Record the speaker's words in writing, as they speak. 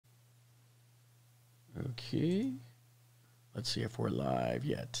Okay. Let's see if we're live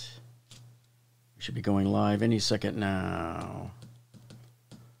yet. We should be going live any second now.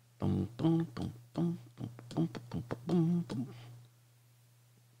 Boom, boom, boom, boom, boom, boom, boom, boom, boom.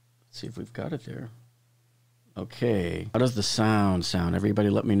 Let's see if we've got it there. Okay. How does the sound sound? Everybody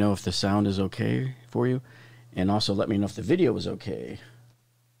let me know if the sound is okay for you. And also let me know if the video is okay. It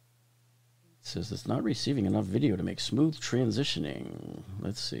says it's not receiving enough video to make smooth transitioning.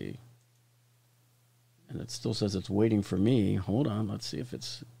 Let's see. And it still says it's waiting for me. Hold on. Let's see if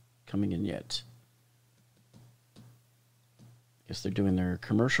it's coming in yet. Guess they're doing their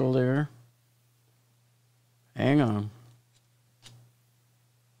commercial there. Hang on.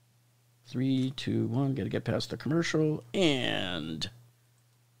 3, 2, 1. Got to get past the commercial. And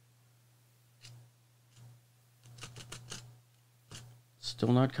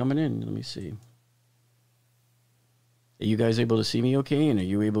still not coming in. Let me see. Are you guys able to see me okay? And are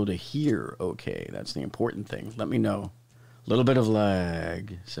you able to hear okay? That's the important thing. Let me know. A little bit of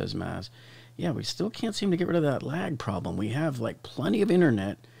lag, says Maz. Yeah, we still can't seem to get rid of that lag problem. We have like plenty of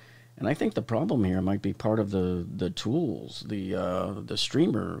internet. And I think the problem here might be part of the tools, the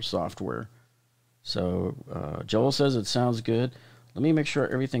streamer software. So Joel says it sounds good. Let me make sure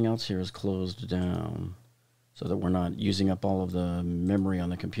everything else here is closed down so that we're not using up all of the memory on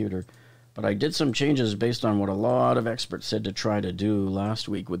the computer. But I did some changes based on what a lot of experts said to try to do last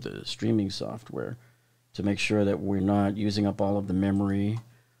week with the streaming software to make sure that we're not using up all of the memory.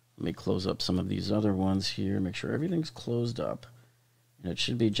 Let me close up some of these other ones here, make sure everything's closed up. And it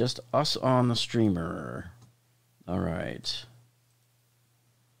should be just us on the streamer. All right.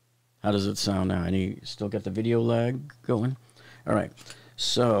 How does it sound now? Still got the video lag going? All right.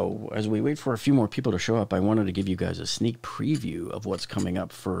 So as we wait for a few more people to show up, I wanted to give you guys a sneak preview of what's coming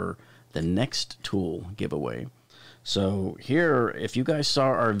up for the next tool giveaway. So here, if you guys saw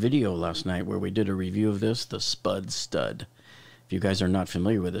our video last night where we did a review of this, the Spud Stud. If you guys are not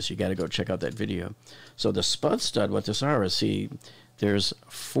familiar with this, you got to go check out that video. So the Spud Stud, what this is, see, there's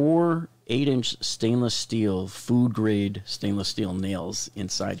 4 8-inch stainless steel, food grade stainless steel nails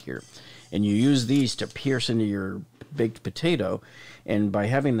inside here. And you use these to pierce into your baked potato, and by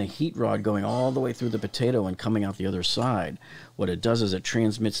having the heat rod going all the way through the potato and coming out the other side, what it does is it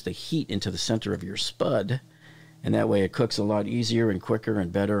transmits the heat into the center of your spud, and that way it cooks a lot easier and quicker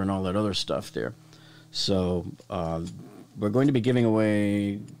and better and all that other stuff there. So we're going to be giving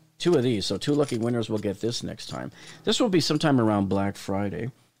away 2 of these, so 2 lucky winners will get this next time. This will be sometime around Black Friday.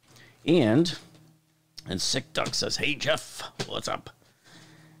 And Sick Duck says, hey Jeff, what's up?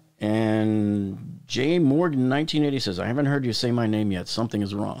 And J. Morgan 1980 says, I haven't heard you say my name yet. Something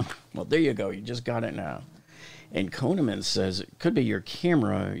is wrong. Well, there you go. You just got it now. And Koneman says, it could be your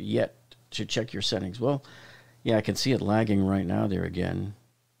camera yet to check your settings. Well, yeah, I can see it lagging right now there again.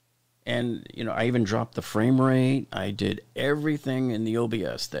 And, you know, I even dropped the frame rate. I did everything in the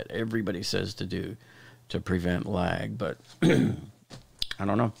OBS that everybody says to do to prevent lag. But I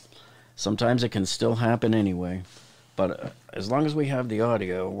don't know. Sometimes it can still happen anyway. But as long as we have the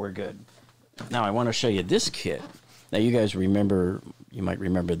audio, we're good. Now, I want to show you this kit. Now, you guys remember, you might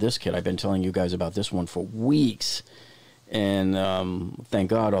remember this kit. I've been telling you guys about this one for weeks. And thank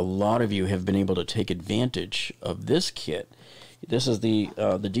God a lot of you have been able to take advantage of this kit. This is the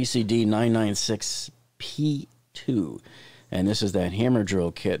DCD 996P2. And this is that hammer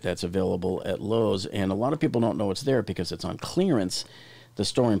drill kit that's available at Lowe's. And a lot of people don't know it's there because it's on clearance. The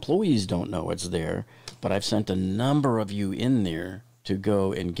store employees don't know it's there. But I've sent a number of you in there to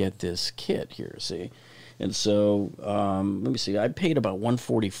go and get this kit here, see? And so, let me see, I paid about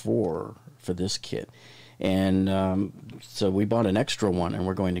 $144 for this kit. And so we bought an extra one, and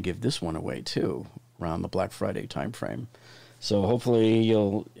we're going to give this one away, too, around the Black Friday time frame. So hopefully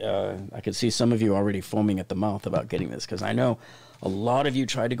you'll, I can see some of you already foaming at the mouth about getting this, because I know a lot of you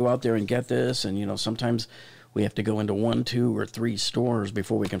tried to go out there and get this, and, you know, sometimes we have to go into 1, 2, or 3 stores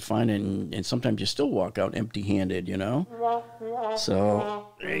before we can find it, and sometimes you still walk out empty-handed, you know? So,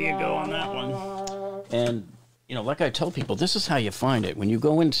 there you go on that one. And, you know, like I tell people, this is how you find it. When you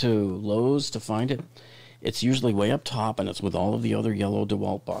go into Lowe's to find it, it's usually way up top, and it's with all of the other yellow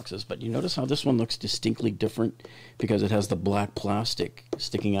DeWalt boxes. But you notice how this one looks distinctly different because it has the black plastic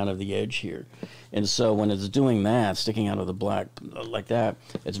sticking out of the edge here. And so when it's doing that, sticking out of the black like that,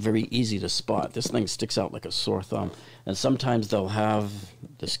 it's very easy to spot. This thing sticks out like a sore thumb. And sometimes they'll have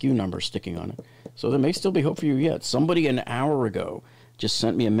the SKU number sticking on it. So there may still be hope for you yet. Somebody an hour ago just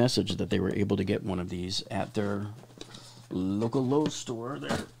sent me a message that they were able to get one of these at their local Lowe's store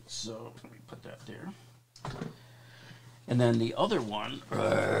there. So let me put that there. And then the other one,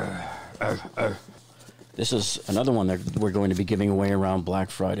 This is another one that we're going to be giving away around Black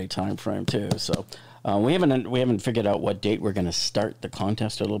Friday time frame too. So we haven't figured out what date we're going to start the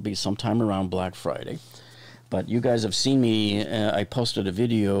contest. It'll be sometime around Black Friday. But you guys have seen me. I posted a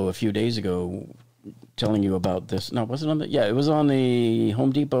video a few days ago telling you about this. No, was it on the? Yeah, it was on the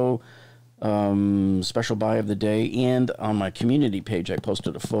Home Depot special buy of the day, and on my community page I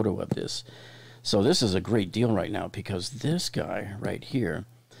posted a photo of this. So this is a great deal right now because this guy right here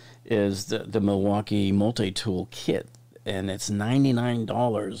is the Milwaukee multi-tool kit, and it's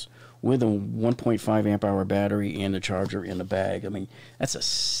 $99 with a 1.5 amp hour battery and a charger in the bag. I mean, that's a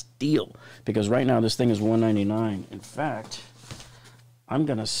steal because right now this thing is $199. In fact, I'm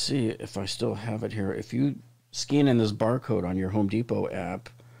gonna see if I still have it here. If you scan in this barcode on your Home Depot app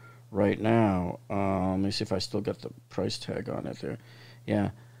right now, let me see if I still got the price tag on it there. Yeah,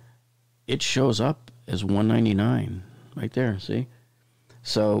 it shows up as $199 right there. See?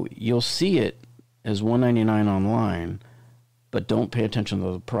 So you'll see it as $199 online, but don't pay attention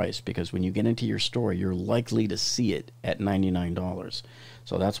to the price because when you get into your store, you're likely to see it at $99.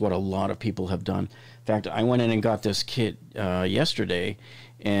 So that's what a lot of people have done. In fact, I went in and got this kit yesterday,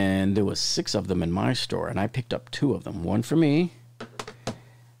 and there was 6 of them in my store, and I picked up 2 of them. One for me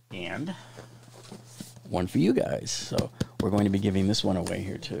and one for you guys. So we're going to be giving this one away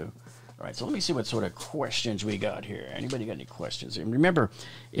here too. All right, so let me see what sort of questions we got here. Anybody got any questions? And remember,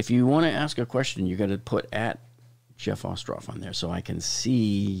 if you want to ask a question, you got to put at jeffostroff on there so I can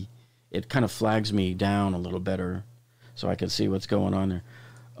see. It kind of flags me down a little better so I can see what's going on there.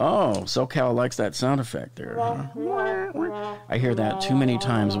 Oh, SoCal likes that sound effect there. Huh? I hear that too many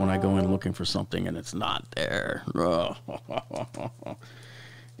times when I go in looking for something and it's not there.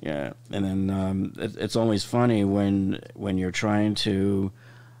 Yeah, and then it's always funny when you're trying to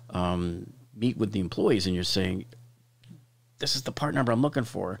meet with the employees and you're saying, this is the part number I'm looking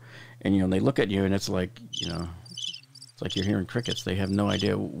for. And, they look at you and it's like, it's like you're hearing crickets. They have no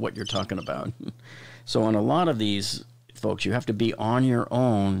idea what you're talking about. So on a lot of these, folks, you have to be on your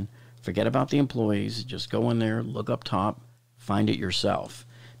own. Forget about the employees. Just go in there, look up top, find it yourself.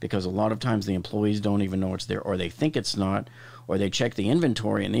 Because a lot of times the employees don't even know it's there, or they think it's not, or they check the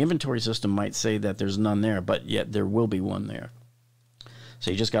inventory, and the inventory system might say that there's none there, but yet there will be one there. So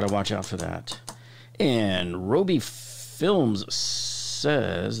you just got to watch out for that. And Ryobi Films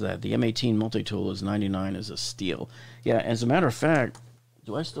says that the M18 multi-tool is $99 as a steal. Yeah, as a matter of fact,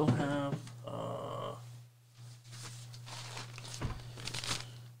 do I still have...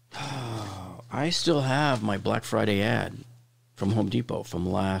 I still have my Black Friday ad from Home Depot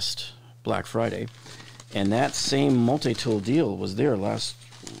from last Black Friday. And that same multi-tool deal was there last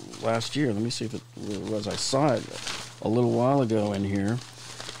year. Let me see if it was. I saw it a little while ago in here.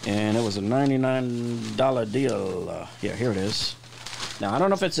 And it was a $99 deal. Yeah, here it is. Now, I don't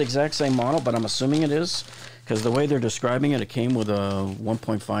know if it's the exact same model, but I'm assuming it is. Because the way they're describing it, it came with a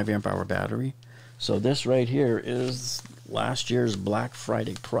 1.5 amp hour battery. So this right here is last year's Black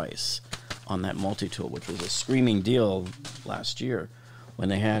Friday price on that multi-tool, which was a screaming deal last year when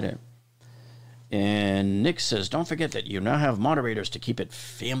they had it. And Nick says, don't forget that you now have moderators to keep it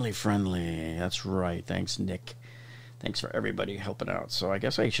family friendly. That's right. Thanks, Nick. Thanks for everybody helping out. So I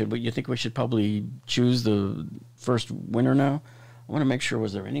guess you think we should probably choose the first winner now? I want to make sure,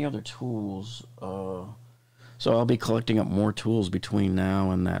 was there any other tools? So I'll be collecting up more tools between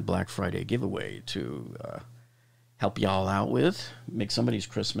now and that Black Friday giveaway to help y'all out with, make somebody's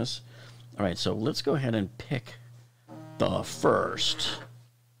Christmas. All right, so let's go ahead and pick the first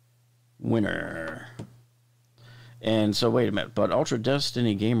winner. And so wait a minute, but Ultra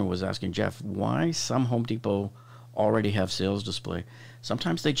Destiny Gamer was asking Jeff, why some Home Depot already have sales display?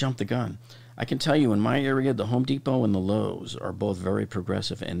 Sometimes they jump the gun. I can tell you in my area, the Home Depot and the Lowe's are both very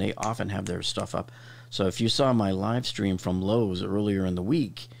progressive, and they often have their stuff up. So if you saw my live stream from Lowe's earlier in the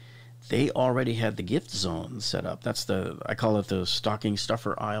week, they already had the gift zone set up. That's I call it the stocking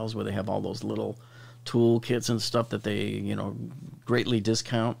stuffer aisles, where they have all those little tool kits and stuff that they, greatly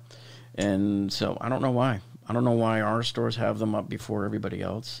discount. And so I don't know why. I don't know why our stores have them up before everybody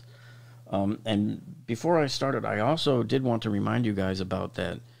else. And before I started, I also did want to remind you guys about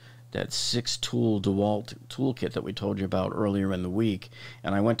that 6-tool DeWalt toolkit that we told you about earlier in the week.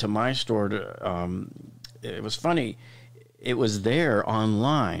 And I went to my store to, it was funny, it was there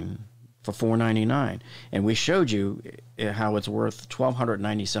online for $4.99, and we showed you how it's worth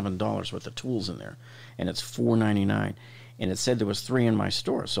 $1,297 worth of tools in there, and it's $4.99, and it said there was 3 in my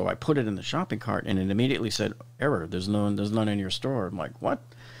store. So I put it in the shopping cart, and it immediately said error. There's none in your store. I'm like, what?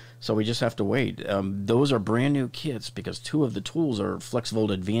 So we just have to wait. Those are brand new kits because 2 of the tools are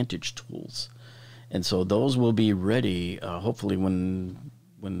FlexVolt Advantage tools, and so those will be ready hopefully when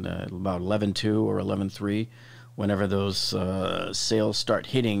about 11.2 or 11.3, whenever those sales start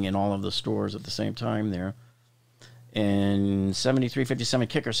hitting in all of the stores at the same time there. And 7357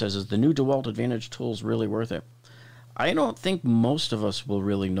 Kicker says, is the new DeWalt Advantage tools really worth it? I don't think most of us will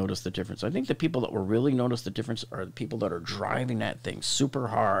really notice the difference. I think the people that will really notice the difference are the people that are driving that thing super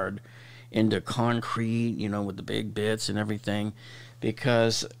hard into concrete, you know, with the big bits and everything,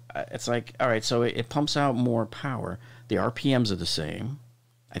 because it's like, all right, so it pumps out more power. The RPMs are the same.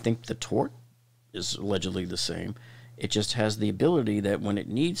 I think the torque is allegedly the same. It just has the ability that when it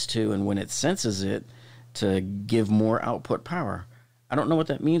needs to and when it senses it, to give more output power. I don't know what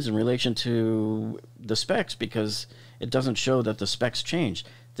that means in relation to the specs, because it doesn't show that the specs changed.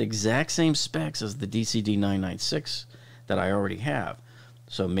 The exact same specs as the DCD 996 that I already have.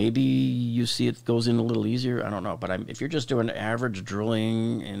 So maybe you see it goes in a little easier. I don't know. But if you're just doing average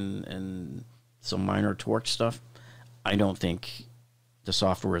drilling and some minor torque stuff, I don't think the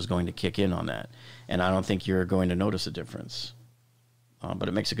software is going to kick in on that. And I don't think you're going to notice a difference. But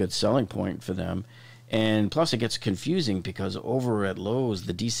it makes a good selling point for them. And plus it gets confusing because over at Lowe's,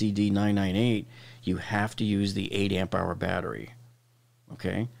 the DCD 998, you have to use the 8 amp hour battery.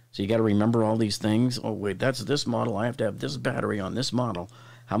 Okay? So you got to remember all these things. Oh, wait, that's this model. I have to have this battery on this model.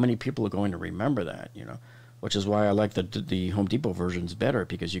 How many people are going to remember that, you know? Which is why I like the Home Depot versions better,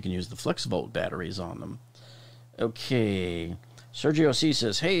 because you can use the FlexVolt batteries on them. Okay. Sergio C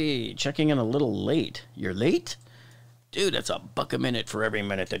says, hey, checking in a little late. You're late? Dude, that's $1 a minute for every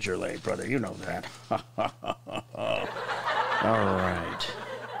minute that you're late, brother. You know that. All right.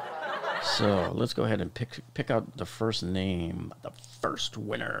 So let's go ahead and pick out the first name, the first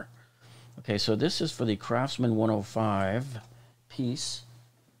winner. Okay, so this is for the Craftsman 105 piece,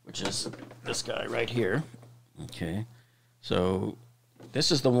 which is this guy right here. Okay, so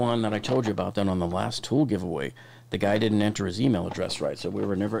this is the one that I told you about then on the last tool giveaway. The guy didn't enter his email address right, so we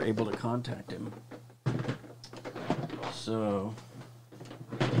were never able to contact him. So,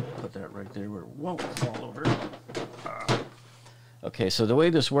 put that right there where it won't fall over. Okay, so the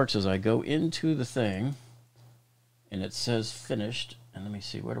way this works is I go into the thing, and it says finished. And let me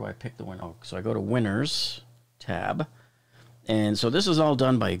see, where do I pick the winner? Oh, so I go to Winners tab. And so this is all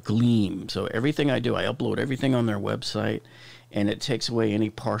done by Gleam. So everything I do, I upload everything on their website, and it takes away any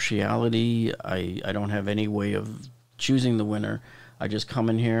partiality. I don't have any way of choosing the winner. I just come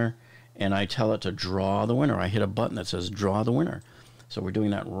in here, and I tell it to draw the winner. I hit a button that says draw the winner. So we're doing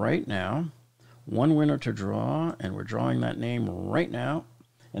that right now. One winner to draw, and we're drawing that name right now.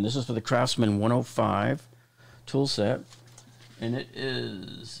 And this is for the Craftsman 105 tool set. And it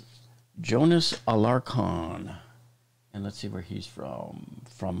is Jonas Alarcon. And let's see where he's from.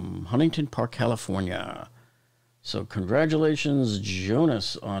 From Huntington Park, California. So congratulations,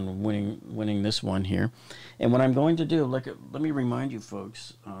 Jonas, on winning this one here. And what I'm going to do, let me remind you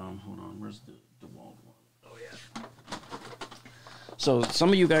folks. Hold on, where's the DeWalt one? Oh, yeah. So some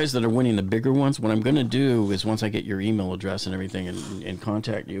of you guys that are winning the bigger ones, what I'm going to do is once I get your email address and everything and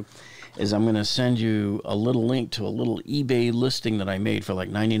contact you, is I'm going to send you a little link to a little eBay listing that I made for like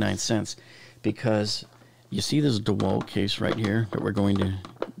 99 cents. Because you see this DeWalt case right here that we're going to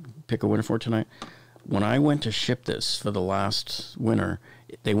pick a winner for tonight? When I went to ship this for the last winter,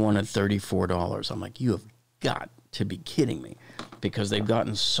 they wanted $34. I'm like, you have got to be kidding me, because they've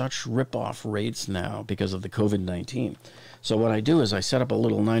gotten such rip-off rates now because of the COVID-19. So what I do is I set up a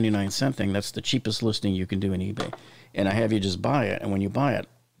little 99-cent thing. That's the cheapest listing you can do in eBay. And I have you just buy it. And when you buy it,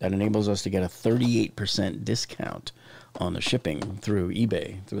 that enables us to get a 38% discount on the shipping through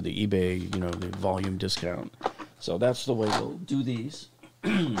eBay, through the eBay, you know, the volume discount. So that's the way we'll do these.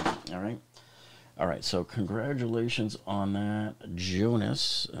 All right. All right, so congratulations on that,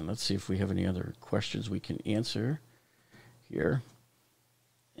 Jonas. And let's see if we have any other questions we can answer here.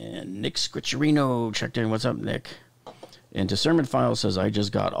 And Nick Squicciarino checked in. What's up, Nick? And Discernment File says, I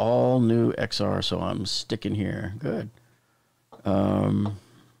just got all new XR, so I'm sticking here. Good.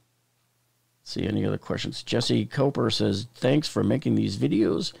 See any other questions? Jesse Coper says, thanks for making these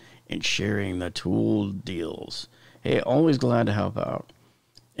videos and sharing the tool deals. Hey, always glad to help out.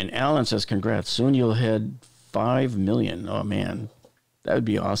 And Alan says, congrats. Soon you'll hit 5 million. Oh, man. That would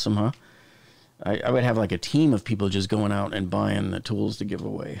be awesome, huh? I would have like a team of people just going out and buying the tools to give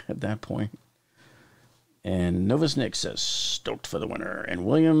away at that point. And Novus Nick says, stoked for the winner. And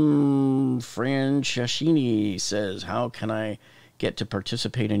William Franceschini says, how can I get to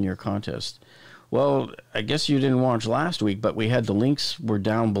participate in your contest? Well, I guess you didn't watch last week, but we had the links were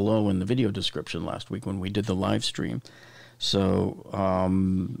down below in the video description last week when we did the live stream. So,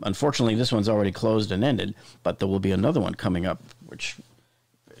 unfortunately, this one's already closed and ended, but there will be another one coming up, which,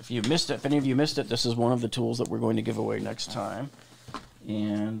 if you missed it, if any of you missed it, this is one of the tools that we're going to give away next time.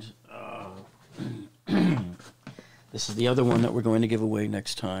 And this is the other one that we're going to give away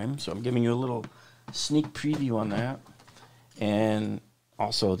next time. So I'm giving you a little sneak preview on that. And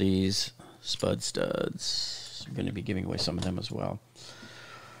also these spud studs. I'm going to be giving away some of them as well.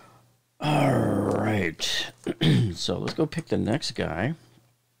 All right. So let's go pick the next guy.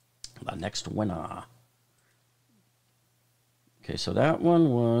 The next winner. Okay, so that one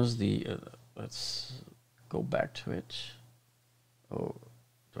was the... let's go back to it. Oh,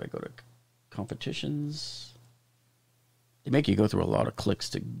 do I go to competitions? They make you go through a lot of clicks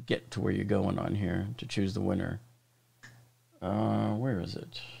to get to where you're going on here to choose the winner. Where is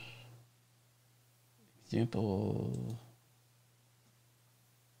it? Example.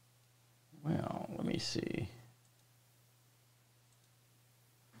 Well, let me see.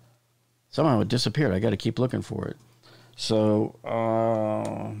 Somehow it disappeared. I got to keep looking for it. So,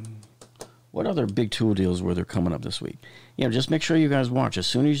 what other big tool deals were there coming up this week? You know, just make sure you guys watch. As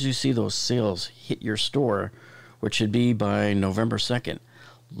soon as you see those sales hit your store, which should be by November 2nd,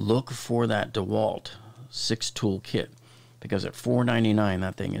 look for that DeWalt 6-tool kit. Because at $4.99,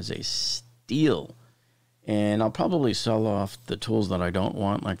 that thing is a steal. And I'll probably sell off the tools that I don't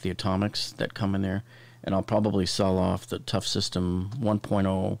want, like the atomics that come in there. And I'll probably sell off the TOUGHSYSTEM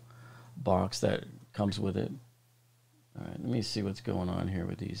 1.0 box that comes with it. All right, let me see what's going on here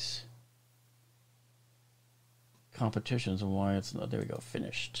with these competitions and why it's not. There we go,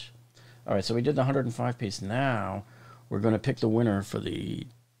 finished. All right, so we did the 105 piece. Now we're going to pick the winner for the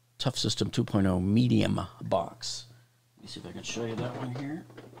TOUGHSYSTEM 2.0 medium box. Let me see if I can show you that one here.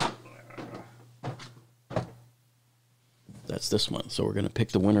 That's this one. So we're going to pick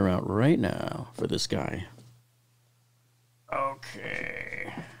the winner out right now for this guy.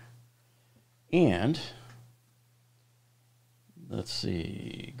 Okay. And let's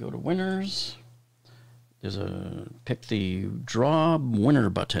see. Go to winners. There's a pick the draw winner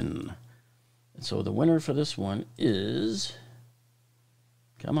button. And so the winner for this one is,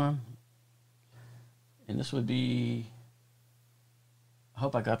 come on. And this would be, I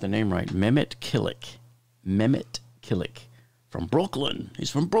hope I got the name right, Mehmet Kilic. Mehmet Kilic from Brooklyn. He's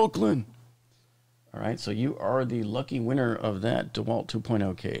from Brooklyn. All right, so you are the lucky winner of that DeWalt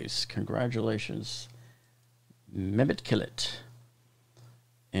 2.0 case. Congratulations, Mehmet Kilic.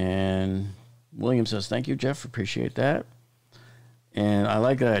 And William says, thank you, Jeff. Appreciate that. And I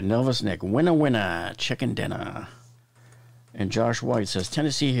like that. Nelvis Nick, winner, chicken dinner. And Josh White says,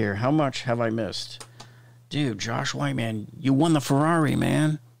 Tennessee here. How much have I missed? Dude, Josh White, man, you won the Ferrari,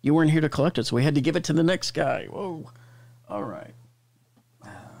 man. You weren't here to collect it, so we had to give it to the next guy. Whoa. All right.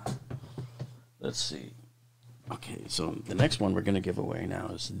 Let's see. Okay, so the next one we're going to give away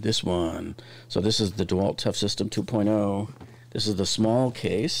now is this one. So this is the DeWalt TOUGHSYSTEM 2.0. This is the small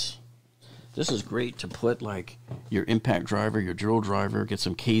case. This is great to put like your impact driver, your drill driver, get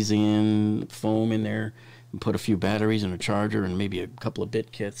some Kazan foam in there, and put a few batteries and a charger and maybe a couple of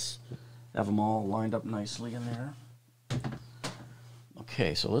bit kits. Have them all lined up nicely in there.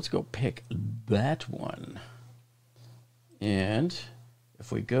 Okay, so let's go pick that one. And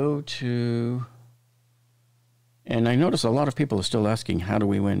if we go to... And I notice a lot of people are still asking, how do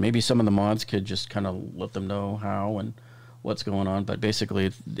we win? Maybe some of the mods could just kind of let them know how and what's going on. But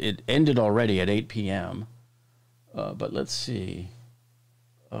basically, it ended already at 8 p.m. But let's see.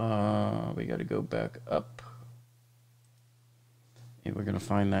 We got to go back up. And we're going to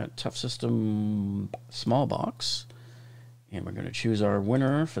find that TOUGHSYSTEM small box. And we're going to choose our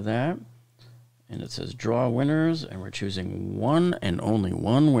winner for that. And it says draw winners. And we're choosing one and only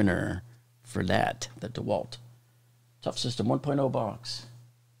one winner for that, the DeWalt TOUGHSYSTEM 1.0 box.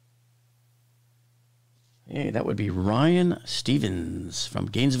 Hey, that would be Ryan Stevens from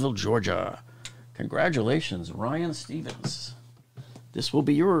Gainesville, Georgia. Congratulations, Ryan Stevens. This will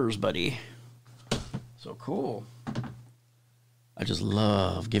be yours, buddy. So cool. I just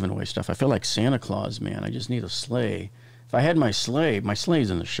love giving away stuff. I feel like Santa Claus, man. I just need a sleigh. If I had my sleigh's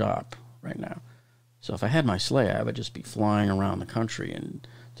in the shop right now. So if I had my sleigh, I would just be flying around the country and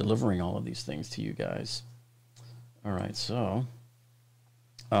delivering all of these things to you guys. All right, so,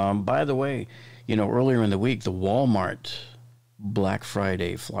 by the way, you know, earlier in the week, the Walmart Black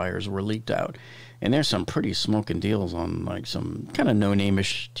Friday flyers were leaked out. And there's some pretty smoking deals on, like, some kind of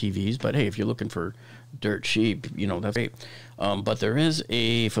no-name-ish TVs. But, hey, if you're looking for dirt cheap, you know, that's great. But there is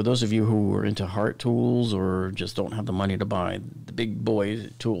for those of you who are into heart tools or just don't have the money to buy the big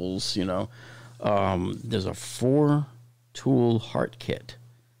boy tools, you know, there's a 4-tool heart kit.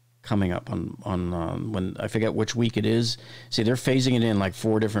 coming up on when I forget which week it is. See, they're phasing it in like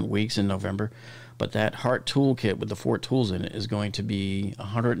 4 different weeks in November. But that Heart toolkit with the 4 tools in it is going to be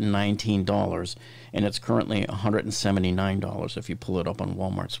 $119, and it's currently $179 if you pull it up on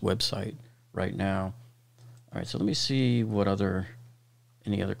Walmart's website right now. All right, so let me see what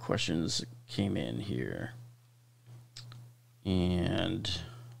any other questions came in here. And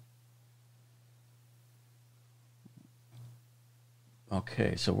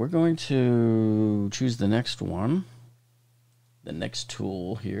okay, so we're going to choose the next one, the next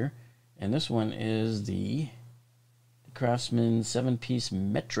tool here. And this one is the Craftsman 7-piece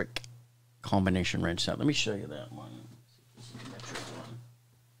metric combination wrench set. Let me show you that one. This is the metric one.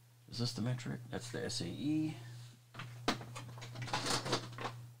 Is this the metric? That's the SAE.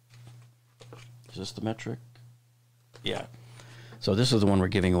 Is this the metric? Yeah. So this is the one we're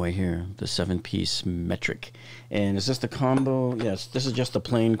giving away here, the 7-piece metric. And is this the combo? Yes, this is just the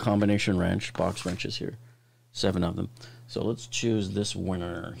plain combination wrench, box wrenches here. 7 of them. So let's choose this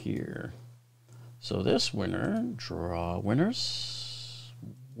winner here. So this winner, draw winners.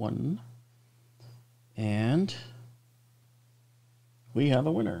 1. And we have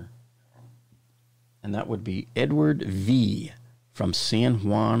a winner. And that would be Edward V. from San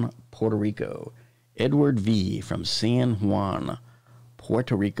Juan, Puerto Rico. Edward V. from San Juan,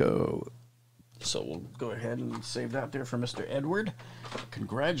 Puerto Rico. So we'll go ahead and save that there for Mr. Edward.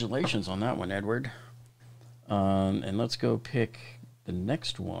 Congratulations on that one, Edward. And let's go pick the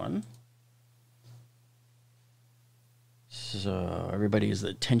next one. So everybody is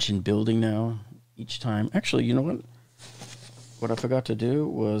attention building now each time. Actually, you know what? What I forgot to do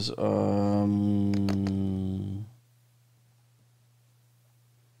was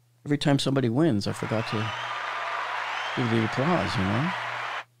every time somebody wins, I forgot to give the applause, you know?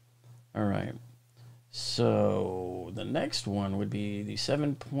 All right. So the next one would be the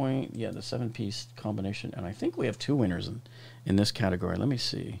 7-piece combination. And I think we have 2 winners in this category. Let me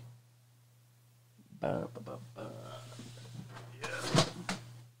see. Yeah.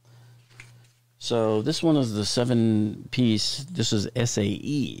 So this one is the 7-piece. This is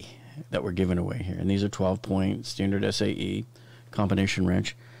SAE that we're giving away here. And these are 12-point standard SAE combination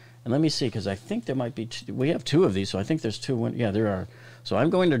wrench. And let me see, because I think there might be we have 2 of these, so I think there's 2 winners. Yeah, there are. So I'm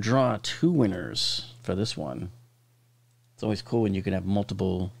going to draw 2 winners for this one. It's always cool when you can have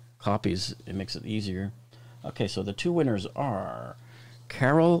multiple copies. It makes it easier. Okay, so the 2 winners are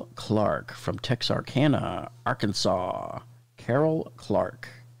Carol Clark from Texarkana, Arkansas. Carol Clark.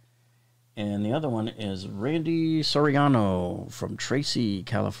 And the other one is Randy Soriano from Tracy,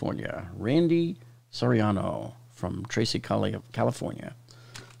 California. Randy Soriano from Tracy, California.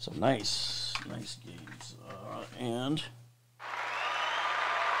 So nice games. And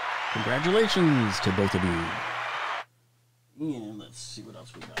congratulations to both of you. And let's see what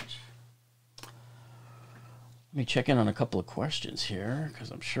else we got. Let me check in on a couple of questions here,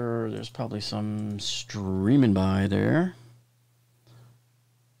 because I'm sure there's probably some streaming by there.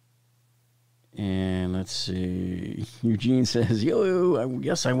 And let's see. Eugene says,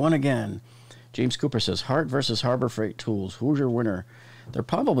 yes, I won again. James Cooper says, Hart versus Harbor Freight Tools. Who's your winner? They're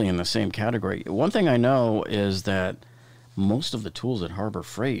probably in the same category. One thing I know is that most of the tools at Harbor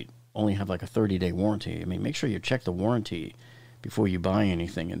Freight only have like a 30-day warranty. I mean, make sure you check the warranty before you buy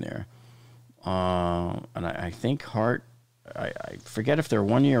anything in there. And I think Hart, I forget if they're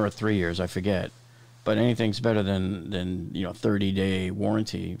 1 year or 3 years. I forget. But anything's better than 30-day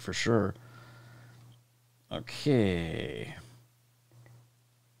warranty for sure. Okay.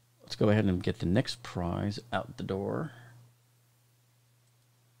 Let's go ahead and get the next prize out the door.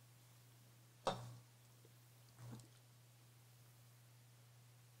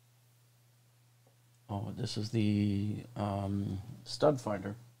 Oh, this is the stud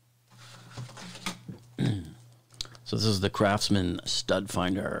finder. So this is the Craftsman stud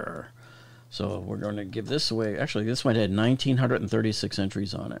finder. So we're going to give this away. Actually, this one had 1,936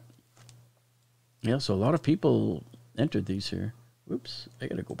 entries on it. Yeah, so a lot of people entered these here. Oops, I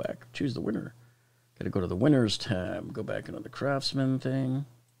got to go back. Choose the winner. Got to go to the winners tab. Go back into the Craftsman thing.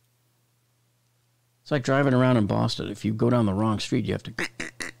 It's like driving around in Boston. If you go down the wrong street, you have to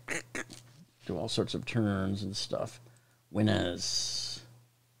do all sorts of turns and stuff. Winners.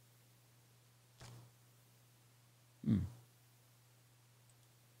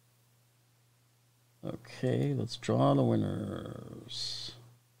 Okay, let's draw the winners.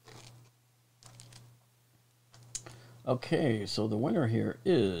 Okay, so the winner here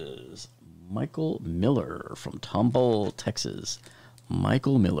is Michael Miller from Tomball, Texas.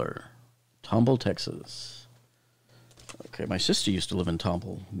 Michael Miller, Tomball, Texas. Okay, my sister used to live in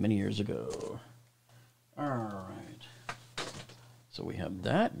Tomball many years ago. All right. So we have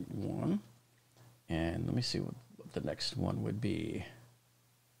that one. And let me see what the next one would be.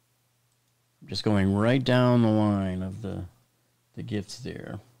 I'm just going right down the line of the gifts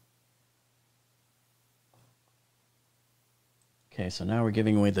there. Okay, so now we're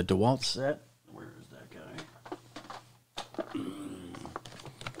giving away the DeWalt set. Where is that guy?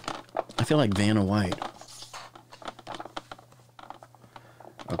 I feel like Vanna White.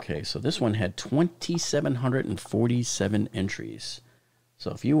 Okay, so this one had 2,747 entries.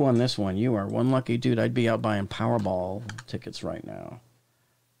 So if you won this one, you are one lucky dude. I'd be out buying Powerball tickets right now.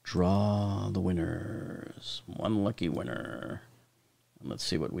 Draw the winners. One lucky winner. And let's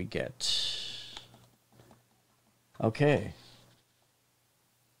see what we get. Okay.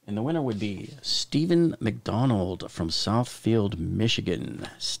 And the winner would be Stephen McDonald from Southfield, Michigan.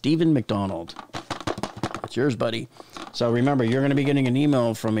 Stephen McDonald. It's yours, buddy. So remember, you're going to be getting an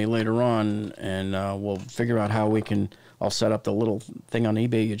email from me later on, and we'll figure out how we can... I'll set up the little thing on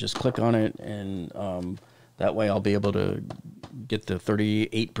eBay. You just click on it, and that way I'll be able to get the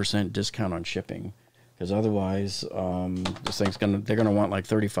 38% discount on shipping. Because otherwise, this thing's they're gonna want like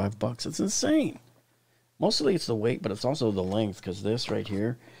 $35. It's insane. Mostly it's the weight, but it's also the length. Because this right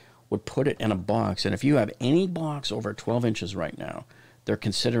here would put it in a box, and if you have any box over 12 inches right now, they're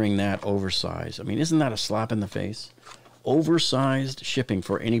considering that oversized. I mean, isn't that a slap in the face? Oversized shipping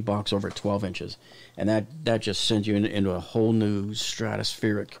for any box over 12 inches. And that just sends you into a whole new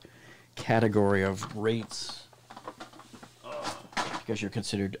stratospheric category of rates. Because you're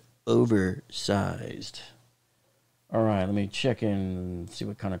considered oversized. All right, let me check in and see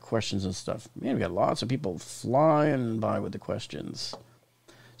what kind of questions and stuff. Man, we got lots of people flying by with the questions.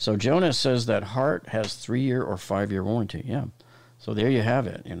 So Jonas says that Hart has 3-year or 5-year warranty. Yeah. So there you have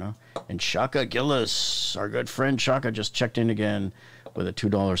it, you know. And Shaka Gillis, our good friend Shaka, just checked in again with a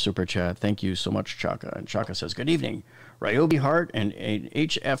 $2 super chat. Thank you so much, Shaka. And Shaka says, good evening. Ryobi, Hart, and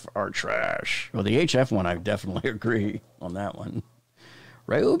HF are trash. Well, the HF one, I definitely agree on that one.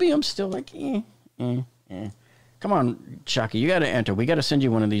 Ryobi, I'm still like, Come on, Shaka, you got to enter. We got to send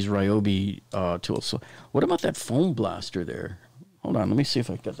you one of these Ryobi tools. So what about that foam blaster there? Hold on, let me see if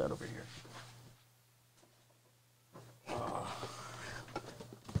I can get that over here.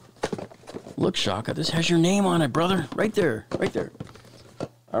 Look, Shaka, this has your name on it, brother. Right there, right there.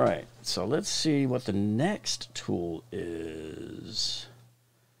 All right, so let's see what the next tool is.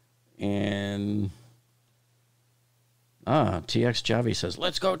 And, TX Javi says,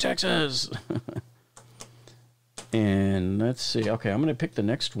 let's go, Texas. And let's see. Okay, I'm going to pick the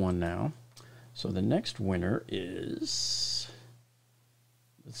next one now. So the next winner is,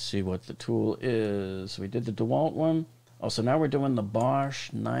 let's see what the tool is. We did the DeWalt one. Oh, so now we're doing the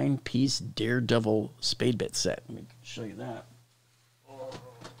Bosch 9-piece Daredevil spade bit set. Let me show you that.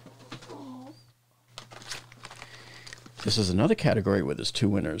 This is another category where there's 2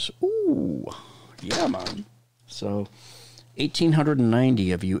 winners. Ooh, yeah, man. So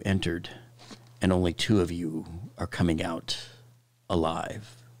 1,890 of you entered, and only 2 of you are coming out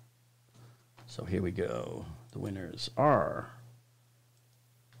alive. So here we go. The winners are...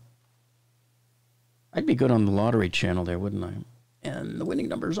 I'd be good on the lottery channel there, wouldn't I? And the winning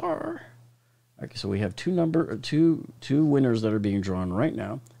numbers are... Okay, so we have two winners that are being drawn right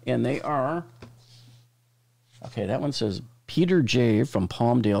now. And they are... Okay, that one says PeterJ from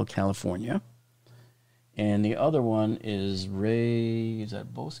Palmdale, California. And the other one is Ray... Is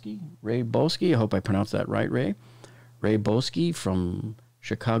that Boske? Ray Boske. I hope I pronounced that right, Ray. Ray Boske from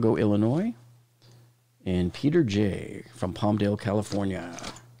Chicago, Illinois. And PeterJ from Palmdale, California.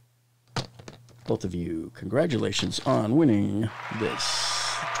 Both of you, congratulations on winning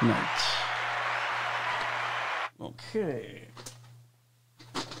this tonight. Okay.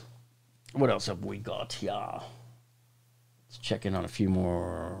 What else have we got here? Let's check in on a few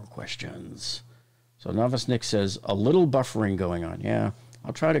more questions. So Novice Nick says, a little buffering going on. Yeah,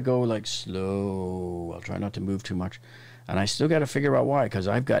 I'll try to go like slow. I'll try not to move too much. And I still got to figure out why, because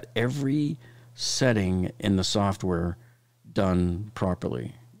I've got every setting in the software done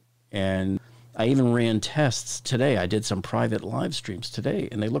properly. And I even ran tests today. I did some private live streams today,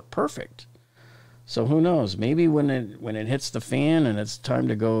 and they look perfect. So who knows? Maybe when it hits the fan and it's time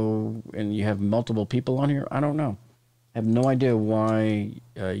to go and you have multiple people on here, I don't know. I have no idea why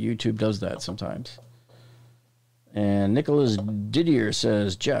YouTube does that sometimes. And Nicholas Didier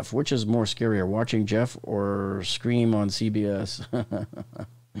says, Jeff, which is more scarier, watching Jeff or Scream on CBS?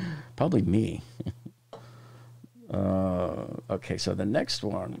 Probably me. Okay, so the next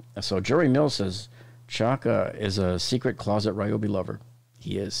one. So Jory Mills says, Chaka is a secret closet Ryobi lover.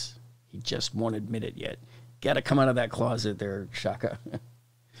 He is. He just won't admit it yet. Got to come out of that closet there, Chaka.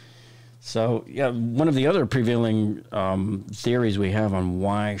 So, yeah, one of the other prevailing theories we have on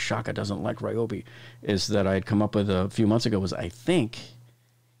why Shaka doesn't like Ryobi is that I had come up with a few months ago was I think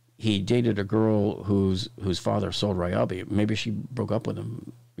he dated a girl whose father sold Ryobi. Maybe she broke up with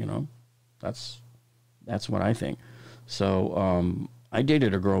him, you know. That's what I think. So I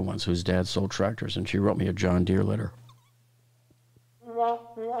dated a girl once whose dad sold tractors, and she wrote me a John Deere letter.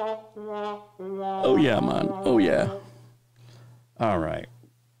 Oh, yeah, man. Oh, yeah. All right.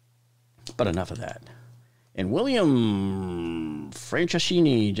 But enough of that. And William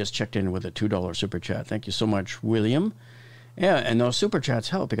Franceschini just checked in with a $2 super chat. Thank you so much, William. Yeah, and those super chats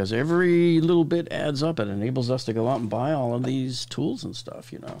help because every little bit adds up. It enables us to go out and buy all of these tools and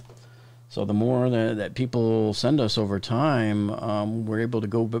stuff, you know. So the more that people send us over time, we're able to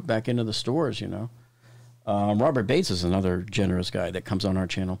go back into the stores, you know. Robert Bates is another generous guy that comes on our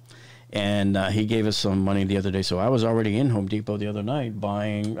channel. And he gave us some money the other day. So I was already in Home Depot the other night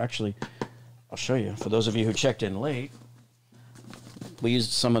buying, actually, I'll show you. For those of you who checked in late, we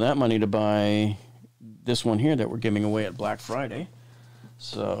used some of that money to buy this one here that we're giving away at Black Friday.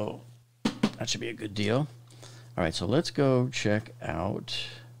 So that should be a good deal. All right, so let's go check out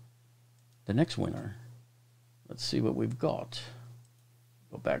the next winner. Let's see what we've got.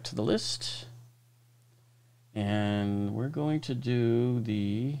 Go back to the list. And we're going to do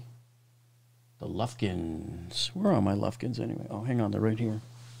the Lufkins. Where are my Lufkins anyway? Oh, hang on, they're right here.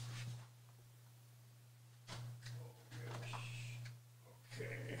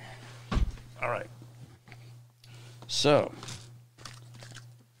 Okay. All right. So,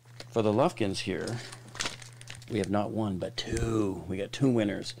 for the Lufkins here, we have not one, but two. We got two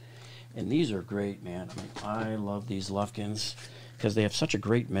winners. And these are great, man. I mean, I love these Lufkins because they have such a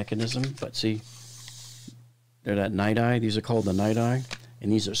great mechanism. But see, they're that Nite. These are called the Nite.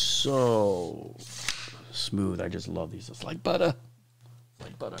 And these are so smooth. I just love these. It's like butter. It's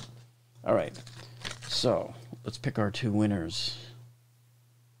like butter. All right. So let's pick our two winners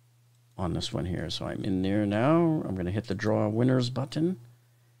on this one here. So I'm in there now. I'm going to hit the draw winners button.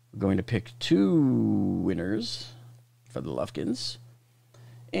 We're going to pick two winners for the Lufkins.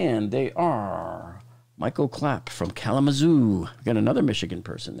 And they are Michael Clapp from Kalamazoo. We got another Michigan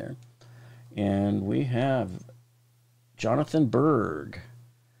person there. And we have Jonathan Berg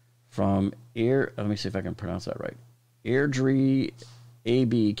from let me see if I can pronounce that right. Airdrie,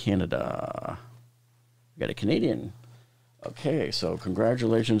 AB, Canada. We got a Canadian. Okay, so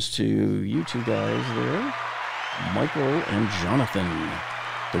congratulations to you two guys there. Michael and Jonathan,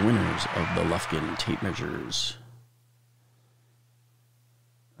 the winners of the Lufkin tape measures.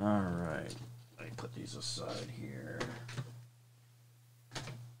 All right, let me put these aside here.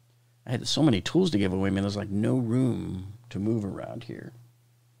 I had so many tools to give away, man. There's like no room to move around here.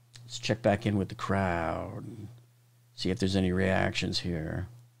 Let's check back in with the crowd. See if there's any reactions here.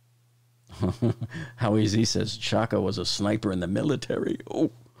 How easy says Chaka was a sniper in the military.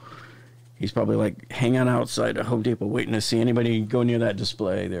 Oh, he's probably like hanging outside a Home Depot waiting to see anybody go near that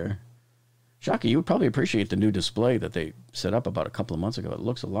display there. Shaka, you would probably appreciate the new display that they set up about a couple of months ago. It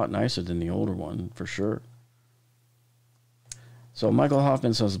looks a lot nicer than the older one, for sure. So Michael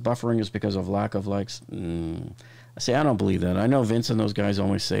Hoffman says buffering is because of lack of likes. See, I don't believe that. I know Vince and those guys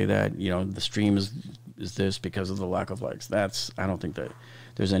always say that, you know, the stream is this because of the lack of likes. I don't think that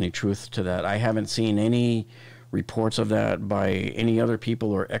there's any truth to that. I haven't seen any reports of that by any other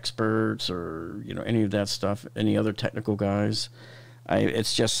people or experts or, you know, any of that stuff, any other technical guys.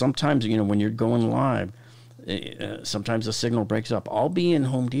 It's just sometimes, you know, when you're going live, sometimes the signal breaks up. I'll be in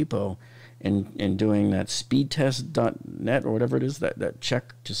Home Depot and doing that speedtest.net or whatever it is, that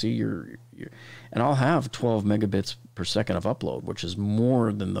check to see your and I'll have 12 megabits per second of upload, which is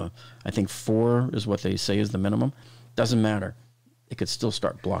more than I think 4 is what they say is the minimum. Doesn't matter. It could still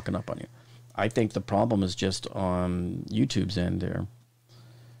start blocking up on you. I think the problem is just on YouTube's end there.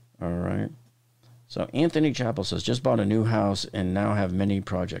 All right. So Anthony Chappell says, just bought a new house and now have many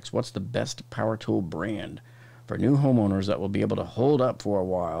projects. What's the best power tool brand for new homeowners that will be able to hold up for a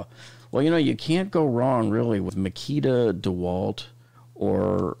while? Well, you know, you can't go wrong really with Makita, DeWalt,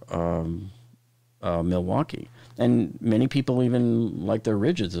 or Milwaukee. And many people even like their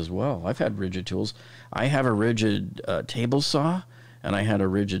rigids as well. I've had rigid tools. I have a rigid table saw, and I had a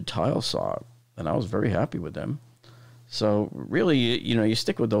rigid tile saw, and I was very happy with them. So really, you know, you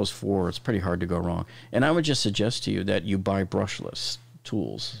stick with those 4. It's pretty hard to go wrong. And I would just suggest to you that you buy brushless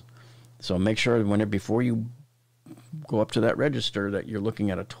tools. So make sure before you go up to that register that you're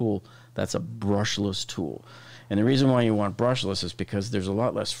looking at a tool that's a brushless tool. And the reason why you want brushless is because there's a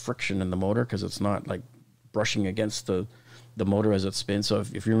lot less friction in the motor because it's not like brushing against the motor as it spins. So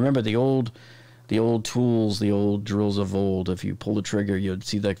if you remember the old the old tools, the old drills of old, if you pull the trigger, you'd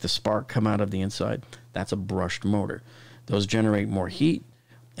see like the spark come out of the inside. That's a brushed motor. Those generate more heat,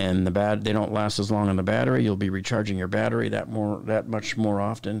 and they don't last as long on the battery. You'll be recharging your battery that much more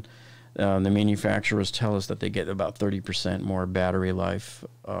often. The manufacturers tell us that they get about 30% more battery life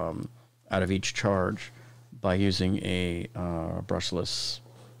out of each charge by using a brushless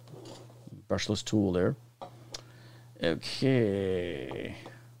tool there. Okay.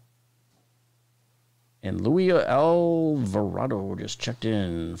 And Louis Alvarado just checked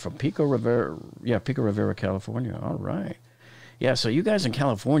in from Pico Rivera, California. All right. Yeah, so you guys in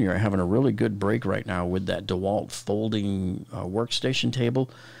California are having a really good break right now with that DeWalt folding workstation table.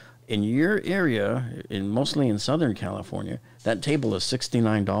 In your area, mostly in Southern California, that table is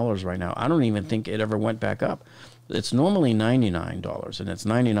 $69 right now. I don't even think it ever went back up. It's normally $99, and it's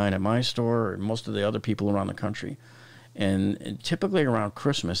 $99 at my store and most of the other people around the country. And typically around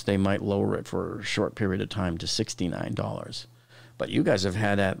Christmas, they might lower it for a short period of time to $69. But you guys have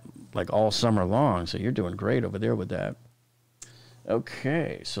had that like all summer long, so you're doing great over there with that.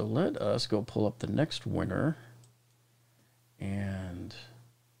 Okay, so let us go pull up the next winner and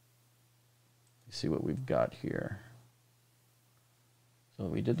see what we've got here. So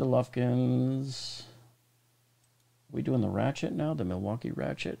we did the Lufkins. We doing the Ratchet now, the Milwaukee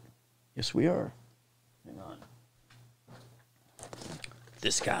Ratchet? Yes, we are. Hang on.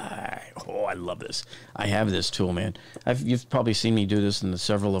 This guy. Oh, I love this. I have this tool, man. You've probably seen me do this in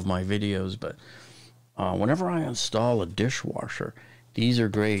several of my videos, but whenever I install a dishwasher, these are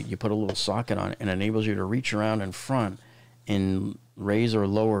great. You put a little socket on it and it enables you to reach around in front and raise or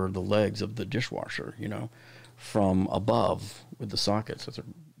lower the legs of the dishwasher, you know, from above with the socket. So it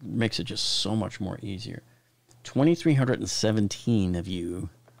makes it just so much more easier. 2,317 of you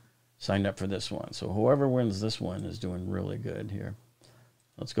signed up for this one. So whoever wins this one is doing really good here.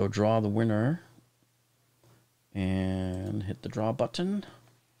 Let's go draw the winner and hit the draw button.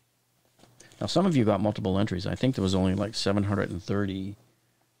 Now, some of you got multiple entries. I think there was only like 730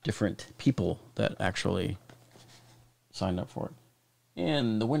 different people that actually signed up for it.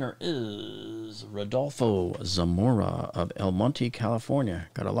 And the winner is Rodolfo Zamora of El Monte, California.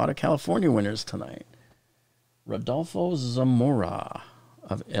 Got a lot of California winners tonight. Rodolfo Zamora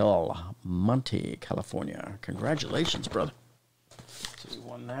of El Monte, California. Congratulations, brother. So you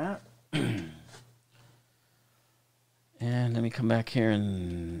won that. And let me come back here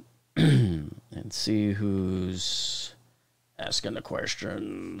and see who's asking the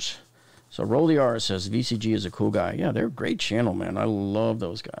questions. So Roll the R says VCG is a cool guy. Yeah, they're a great channel, man. I love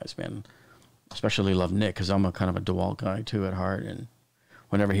those guys, man. Especially love Nick, because I'm a kind of a DeWalt guy too at heart. And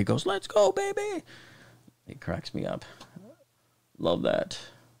whenever he goes, "Let's go, baby," it cracks me up. Love that.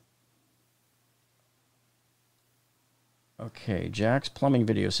 Okay, Jack's Plumbing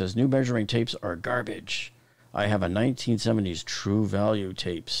Video says, new measuring tapes are garbage. I have a 1970s True Value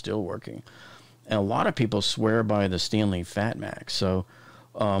tape still working. And a lot of people swear by the Stanley Fat Max. So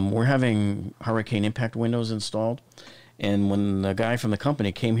we're having hurricane impact windows installed. And when the guy from the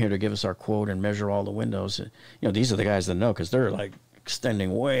company came here to give us our quote and measure all the windows, you know, these are the guys that know because they're like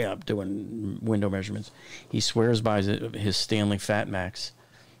extending way up doing window measurements. He swears by his Stanley Fat Max.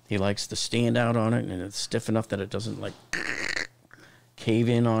 He likes to stand out on it, and it's stiff enough that it doesn't, like, cave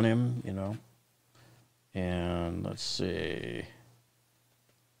in on him, you know. And let's see.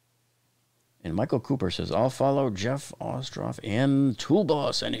 And Michael Cooper says, I'll follow jeffostroff and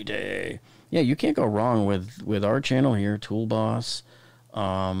Toolbox any day. Yeah, you can't go wrong with our channel here, Toolbox.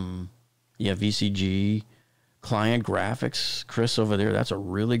 Yeah, VCG, Client Graphics, Chris over there. That's a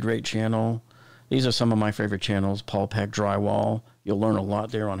really great channel. These are some of my favorite channels. Paul Peck Drywall. You'll learn a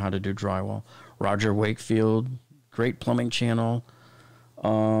lot there on how to do drywall. Roger Wakefield, great plumbing channel.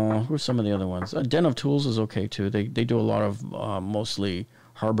 Who's some of the other ones? Den of Tools is okay too. They do a lot of mostly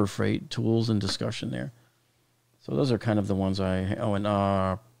Harbor Freight tools and discussion there. So those are kind of the ones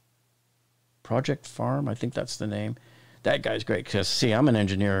and Project Farm, I think that's the name. That guy's great because, see, I'm an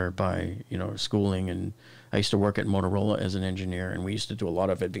engineer by, schooling, and I used to work at Motorola as an engineer, and we used to do a lot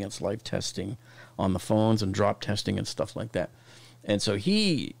of advanced life testing on the phones and drop testing and stuff like that. And so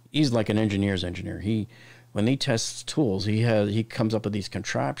he's like an engineer's engineer. When he tests tools, he comes up with these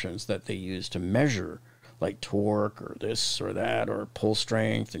contraptions that they use to measure like torque or this or that or pull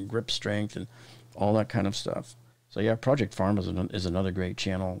strength and grip strength and all that kind of stuff. So yeah, Project Farm is another great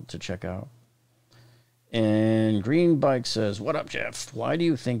channel to check out. And Green Bike says, what up, Jeff? Why do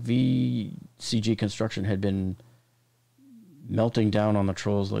you think VCG construction had been melting down on the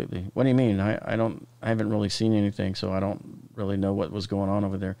trolls lately? What do you mean? I haven't really seen anything, so I don't really know what was going on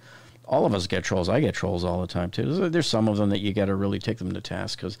over there. all of us get trolls. I get trolls all the time too. There's some of them that you got to really take them to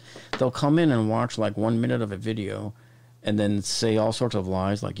task, because they'll come in and watch like 1 minute of a video and then say all sorts of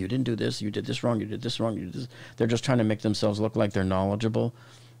lies like, you didn't do this, you did this wrong, you did this wrong, you did this. They're just trying to make themselves look like they're knowledgeable.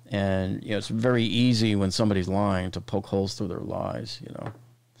 And, you know, it's very easy when somebody's lying to poke holes through their lies, you know.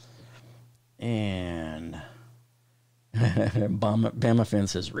 And Bamafin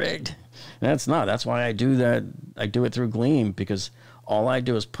says, rigged. That's not. That's why I do that. I do it through Gleam, because all I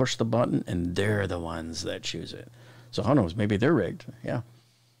do is push the button, and they're the ones that choose it. So who knows? Maybe they're rigged. Yeah.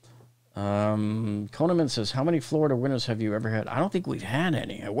 Koneman says, how many Florida winters have you ever had? I don't think we've had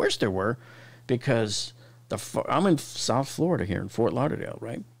any. I wish there were, because I'm in South Florida here in Fort Lauderdale,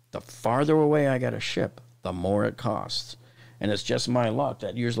 right? The farther away I got to ship, the more it costs. And it's just my luck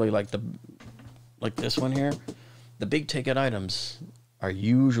that usually like this one here, the big ticket items are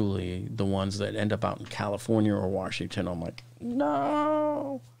usually the ones that end up out in California or Washington. I'm like,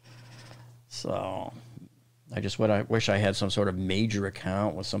 no. So I just wish I had some sort of major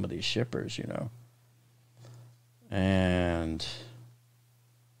account with some of these shippers, you know. And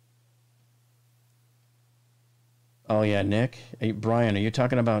oh yeah, Nick. Hey, Brian, are you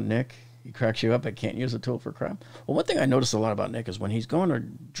talking about Nick? He cracks you up. I can't use a tool for crap. Well, one thing I noticed a lot about Nick is when he's going to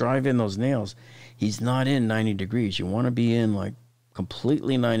drive in those nails, he's not in 90 degrees. You want to be in like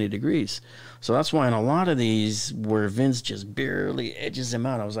completely 90 degrees. So that's why in a lot of these where Vince just barely edges him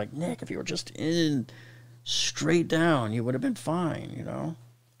out, I was like, Nick, if you were just in straight down, you would have been fine, you know?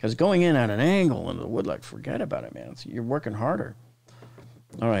 Because going in at an angle into the wood, like, forget about it, man. You're working harder.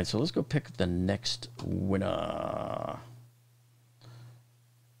 All right, so let's go pick the next winner.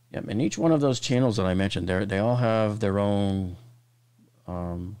 Yep, and each one of those channels that I mentioned, they all have their own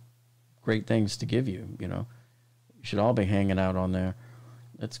great things to give you, you know. You should all be hanging out on there.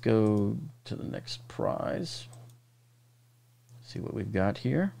 Let's go to the next prize. See what we've got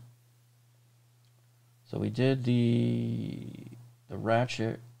here. So we did the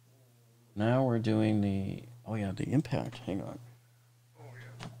Ratchet. Now we're doing the, oh yeah, the Impact. Hang on.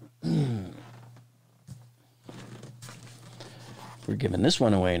 We're giving this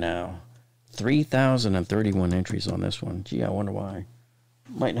one away now. 3,031 entries on this one. Gee, I wonder why.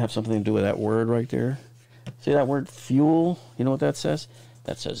 Might have something to do with that word right there. See that word, fuel? You know what that says?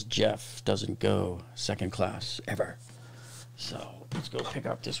 That says Jeff doesn't go second class ever. So let's go pick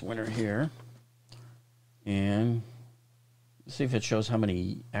up this winner here. And see if it shows how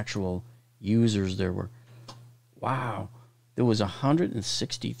many actual users there were. Wow. There was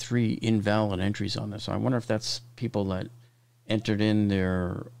 163 invalid entries on this. I wonder if that's people that entered in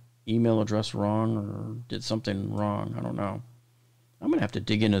their email address wrong or did something wrong. I don't know. I'm going to have to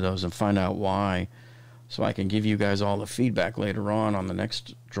dig into those and find out why, so I can give you guys all the feedback later on the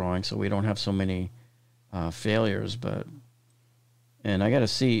next drawing, so we don't have so many failures. And I got to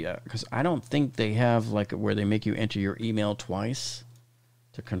see, because I don't think they have like where they make you enter your email twice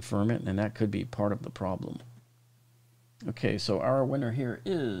to confirm it, and that could be part of the problem. Okay, so our winner here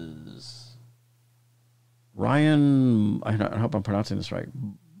is Ryan, I hope I'm pronouncing this right,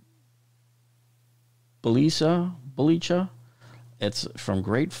 Belicha. It's from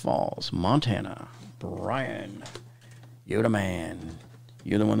Great Falls, Montana. Brian, you're the man.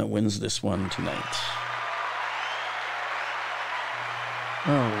 You're the one that wins this one tonight.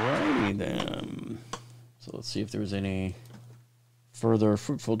 Alrighty then. So let's see if there's any further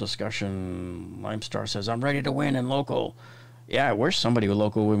fruitful discussion. Limestar says, I'm ready to win in local. Yeah, I wish somebody with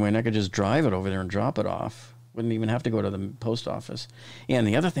local would win. I could just drive it over there and drop it off. Wouldn't even have to go to the post office. Yeah, and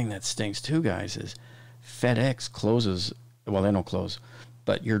the other thing that stinks too, guys, is FedEx closes. Well, they don't close,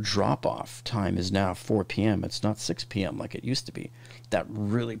 but your drop-off time is now 4 p.m. It's not 6 p.m. like it used to be. That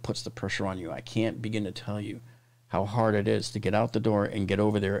really puts the pressure on you. I can't begin to tell you how hard it is to get out the door and get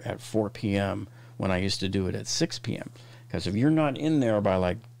over there at 4 p.m. when I used to do it at 6 p.m. Because if you're not in there by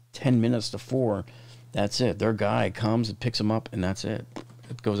like 10 minutes to 4, that's it. Their guy comes and picks them up, and that's it.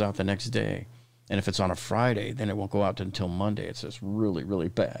 It goes out the next day. And if it's on a Friday, then it won't go out until Monday. It's just really, really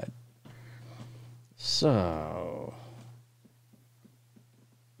bad. So,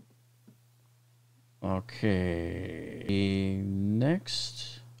 okay. The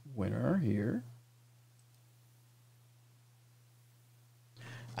next winner here.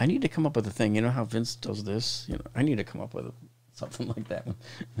 I need to come up with a thing. You know how Vince does this? You know, I need to come up with something like that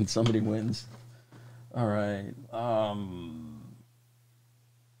when somebody wins. All right.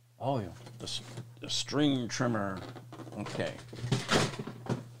 Oh, yeah. The string trimmer. Okay.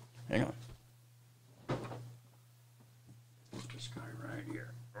 Hang on. This guy right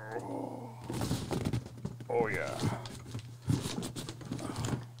here. Oh yeah.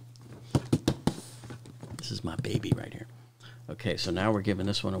 This is my baby right here. Okay. Okay, so now we're giving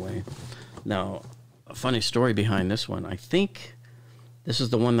this one away. Now, a funny story behind this one. I think this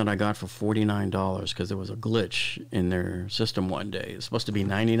is the one that I got for $49 because there was a glitch in their system one day. It's supposed to be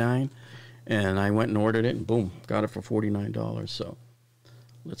 $99, and I went and ordered it, and boom, got it for $49. So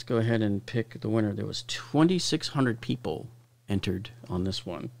let's go ahead and pick the winner. There was 2,600 people entered on this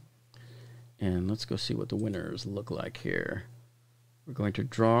one. And let's go see what the winners look like here. We're going to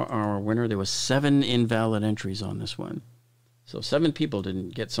draw our winner. There was 7 invalid entries on this one. So 7 people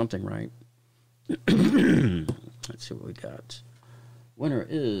didn't get something right. Let's see what we got. Winner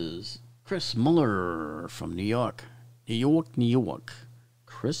is Chris Muller from New York. New York, New York.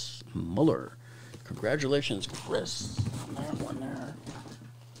 Chris Muller. Congratulations, Chris, on that one there.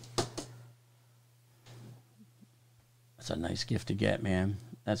 That's a nice gift to get, man.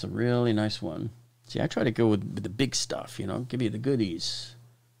 That's a really nice one. See, I try to go with the big stuff, you know, give you the goodies,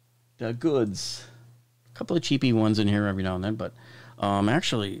 the goods. A couple of cheapy ones in here every now and then, but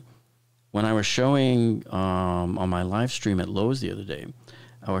actually, when I was showing on my live stream at Lowe's the other day,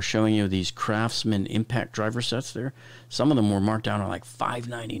 I was showing you these Craftsman impact driver sets there. Some of them were marked down at like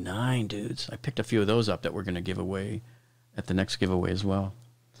 $5.99, dudes. I picked a few of those up that we're going to give away at the next giveaway as well.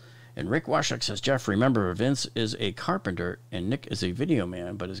 And Rick Washak says, Jeff, remember, Vince is a carpenter and Nick is a video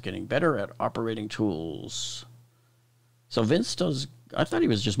man, but is getting better at operating tools. So Vince does, I thought he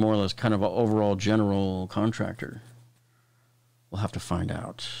was just more or less kind of an overall general contractor. We'll have to find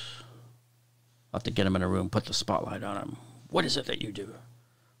out. I'll have to get him in a room, put the spotlight on him. What is it that you do?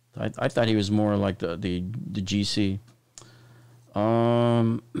 I thought he was more like the GC.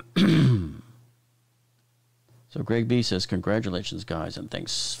 So Greg B says, congratulations, guys, and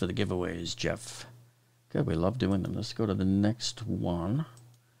thanks for the giveaways, Jeff. Good, we love doing them. Let's go to the next one.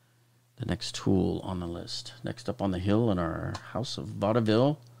 The next tool on the list. Next up on the hill in our house of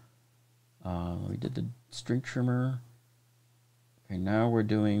vaudeville. We did the string trimmer. Okay, now we're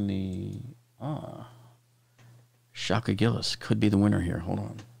doing the... Shaka Gillis could be the winner here. Hold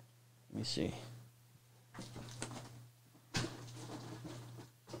on. Let me see.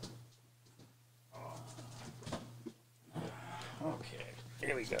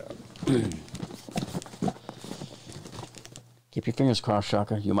 Here we go. Keep your fingers crossed,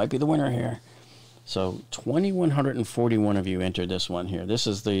 Shaka. You might be the winner here. So 2,141 of you entered this one here. This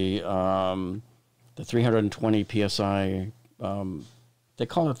is the 320 PSI. They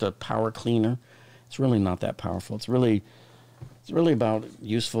call it the power cleaner. It's really not that powerful. It's really about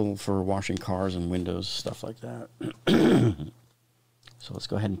useful for washing cars and windows, stuff like that. So let's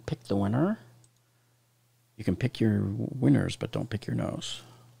go ahead and pick the winner. You can pick your winners, but don't pick your nose.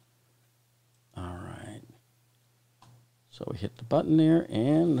 All right. So we hit the button there,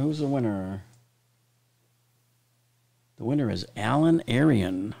 and who's the winner? The winner is Alan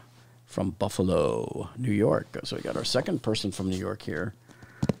Arian from Buffalo, New York. So we got our second person from New York here.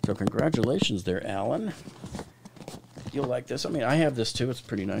 So congratulations there, Alan. You'll like this. I mean, I have this too. It's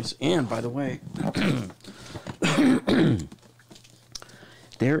pretty nice. And by the way,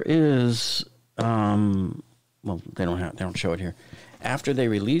 there is... well, they don't show it here. After they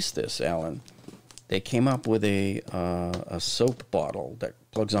released this, Alan, they came up with a soap bottle that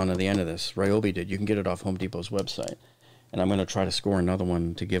plugs onto the end of this. Ryobi did. You can get it off Home Depot's website. And I'm going to try to score another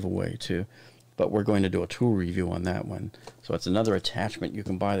one to give away, too. But we're going to do a tool review on that one. So it's another attachment you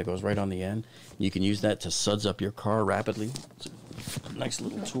can buy that goes right on the end. You can use that to suds up your car rapidly. It's a nice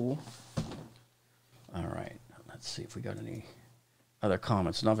little tool. All right. Let's see if we got any... other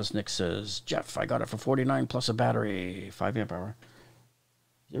comments. Novice Nick says, Jeff, I got it for $49 plus a battery, 5 amp hour.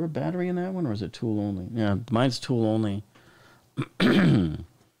 Is there a battery in that one, or is it tool only? Yeah, mine's tool only.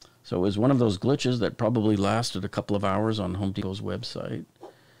 So it was one of those glitches that probably lasted a couple of hours on Home Depot's website.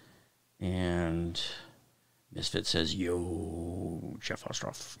 And Misfit says, yo,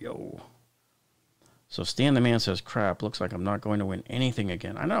 Jeffostroff, yo. So Stan the Man says, crap, looks like I'm not going to win anything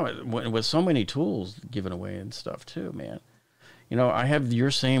again. I know, with so many tools given away and stuff too, man. You know, I have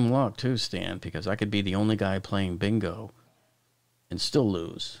your same luck too, Stan, because I could be the only guy playing bingo and still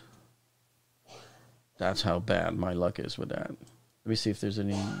lose. That's how bad my luck is with that. Let me see if there's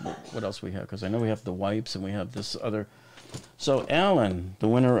any, what else we have, because I know we have the wipes and we have this other. So Alan, the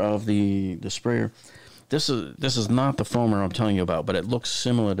winner of the sprayer, this is not the foamer I'm telling you about, but it looks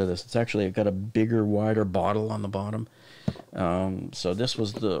similar to this. It's actually got a bigger, wider bottle on the bottom. So this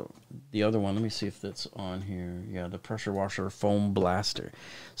was the other one. Let me see if that's on here. Yeah, the pressure washer foam blaster.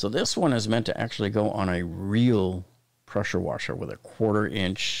 So this one is meant to actually go on a real pressure washer with a 1/4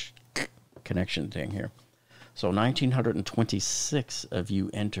 inch connection thing here. So 1,926 of you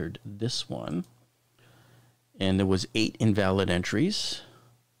entered this one. And there was 8 invalid entries.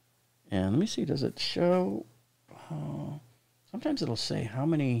 And let me see, does it show? Sometimes it'll say how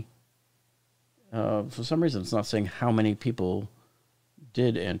many. For some reason, it's not saying how many people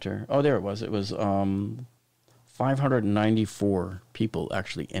did enter. Oh, there it was. It was 594 people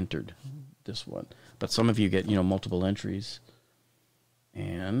actually entered this one. But some of you get, multiple entries.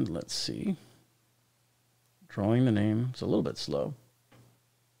 And let's see. Drawing the name. It's a little bit slow.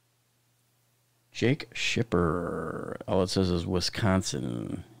 Jake Shipper. All it says is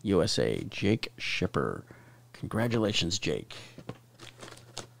Wisconsin, USA. Jake Shipper. Congratulations, Jake.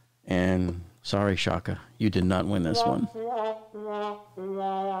 And sorry, Shaka, you did not win this one.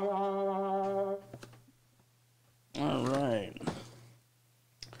 All right.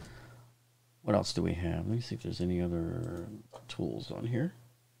 What else do we have? Let me see if there's any other tools on here.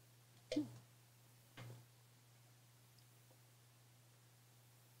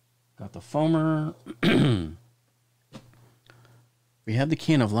 Got the foamer. We have the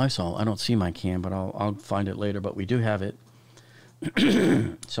can of Lysol. I don't see my can, but I'll find it later. But we do have it.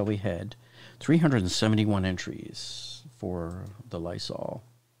 So we had 371 entries for the Lysol.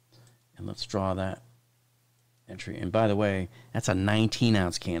 And let's draw that entry. And by the way, that's a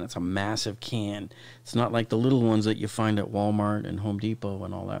 19-ounce can. It's a massive can. It's not like the little ones that you find at Walmart and Home Depot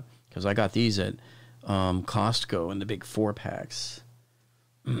and all that. Because I got these at Costco in the big 4-packs.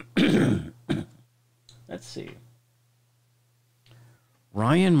 Let's see.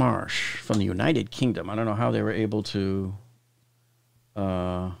 Ryan Marsh from the United Kingdom. I don't know how they were able to...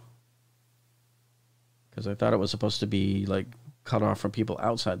 because I thought it was supposed to be like cut off from people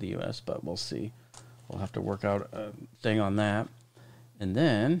outside the U.S., but we'll see. We'll have to work out a thing on that. And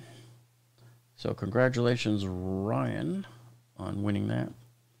then, so congratulations, Ryan, on winning that.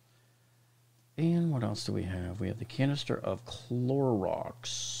 And what else do we have? We have the canister of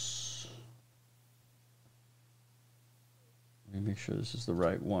Clorox. Let me make sure this is the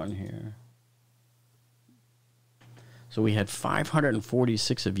right one here. So we had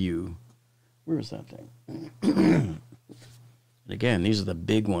 546 of you. Where is that thing? And again, these are the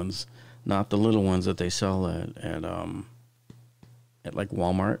big ones, not the little ones that they sell at like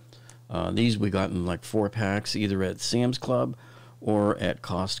Walmart. These we got in like 4-packs, either at Sam's Club or at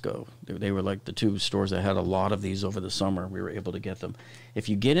Costco. They were like the two stores that had a lot of these over the summer. We were able to get them. If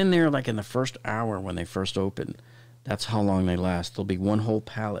you get in there like in the first hour when they first open, that's how long they last. There'll be one whole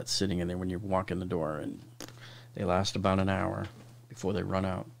pallet sitting in there when you walk in the door, and they last about an hour before they run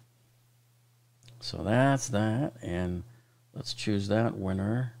out. So that's that, and let's choose that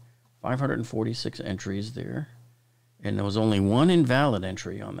winner. 546 entries there, and there was only one invalid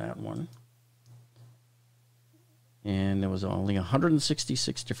entry on that one. And there was only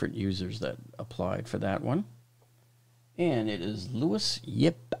 166 different users that applied for that one. And it is Louis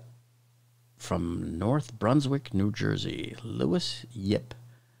Yip from North Brunswick, New Jersey. Louis Yip.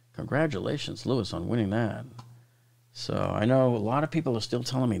 Congratulations, Louis, on winning that. So I know a lot of people are still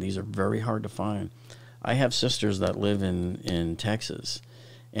telling me these are very hard to find. I have sisters that live in Texas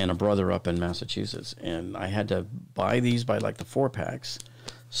and a brother up in Massachusetts. And I had to buy these by like the 4-packs,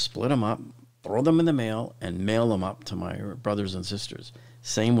 split them up, throw them in the mail, and mail them up to my brothers and sisters.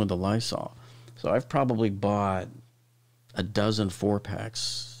 Same with the Lysol. So I've probably bought a dozen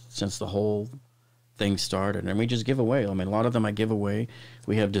 4-packs since the whole thing started. And we just give away. I mean, a lot of them I give away.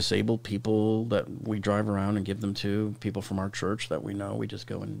 We have disabled people that we drive around and give them to, people from our church that we know. We just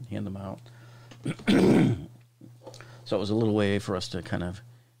go and hand them out. So it was a little way for us to kind of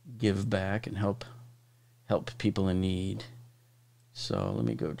give back and help people in need. So let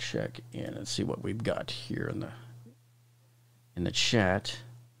me go check in and see what we've got here in the chat.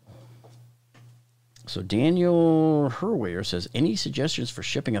 So Daniel Herwayer says, any suggestions for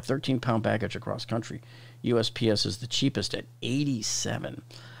shipping a 13-pound package across country? USPS is the cheapest at $87.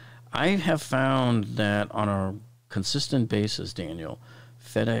 I have found that on a consistent basis, Daniel,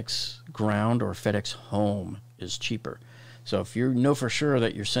 FedEx Ground or FedEx Home is cheaper. So if you know for sure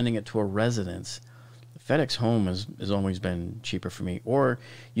that you're sending it to a residence, FedEx Home has always been cheaper for me. Or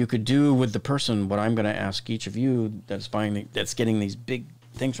you could do with the person what I'm going to ask each of you that's that's getting these big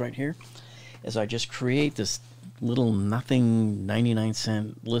things right here, is I just create this little nothing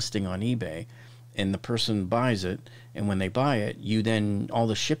 99-cent listing on eBay, and the person buys it, and when they buy it, you then, all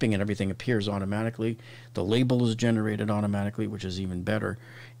the shipping and everything appears automatically. The label is generated automatically, which is even better,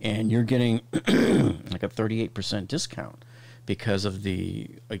 and you're getting like a 38% discount because of the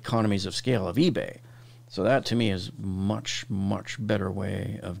economies of scale of eBay. So that, to me, is much, much better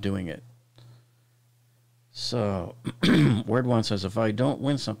way of doing it. So, Word One says, if I don't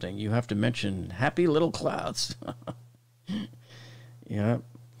win something, you have to mention happy little clouds. Yep.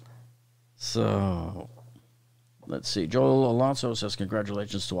 So, let's see. Joel Alonso says,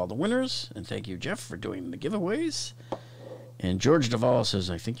 congratulations to all the winners. And thank you, Jeff, for doing the giveaways. And George Duvall says,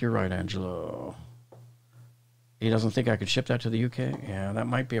 I think you're right, Angelo. He doesn't think I could ship that to the UK? Yeah, that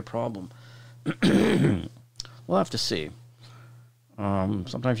might be a problem. We'll have to see.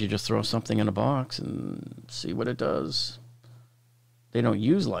 Sometimes you just throw something in a box and see what it does. They don't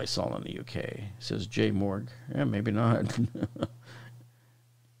use Lysol in the UK, says Jay Morg. Yeah, maybe not.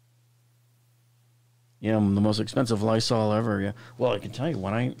 Yeah, the most expensive Lysol ever. Yeah. Well, I can tell you,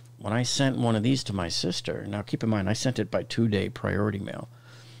 when I sent one of these to my sister, now keep in mind, I sent it by 2-day priority mail.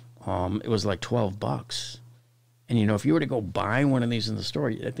 It was like $12. And, you know, if you were to go buy one of these in the store,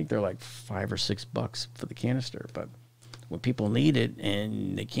 I think they're like $5 or $6 for the canister. But when people need it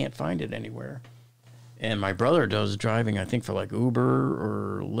and they can't find it anywhere. And my brother does driving, I think, for like Uber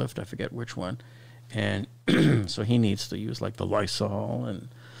or Lyft, I forget which one. And so he needs to use like the Lysol and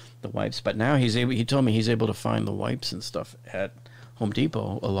the wipes. But now he told me he's able to find the wipes and stuff at Home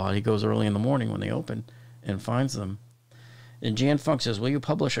Depot a lot. He goes early in the morning when they open and finds them. And Jan Funk says, will you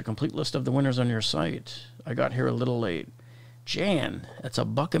publish a complete list of the winners on your site? I got here a little late. Jan, that's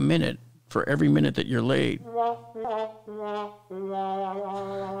 $1 a minute for every minute that you're late.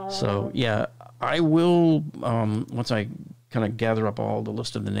 So, yeah, I will, once I kind of gather up all the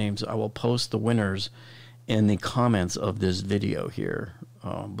list of the names, I will post the winners in the comments of this video here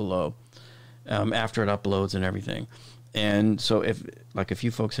below after it uploads and everything. And so if you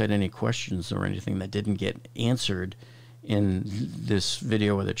folks had any questions or anything that didn't get answered in this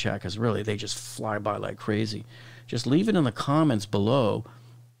video or the chat, because really they just fly by like crazy, just leave it in the comments below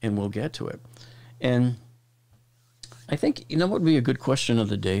and we'll get to it. And I think, you know what would be a good question of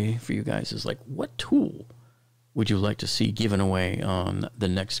the day for you guys is like, what tool would you like to see given away on the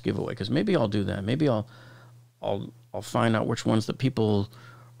next giveaway? Because maybe I'll do that. Maybe I'll find out which ones that people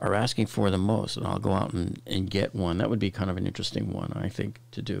are asking for the most, and I'll go out and get one. That would be kind of an interesting one, I think,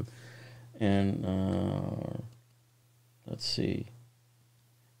 to do. And let's see.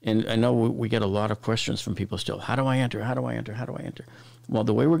 And I know we get a lot of questions from people still. How do I enter? How do I enter? How do I enter? Well,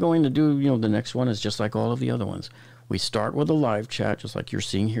 the way we're going to do, you know, the next one is just like all of the other ones. We start with a live chat, just like you're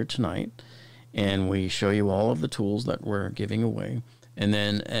seeing here tonight, and we show you all of the tools that we're giving away. And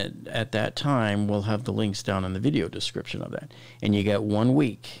then at that time, we'll have the links down in the video description of that. And you get 1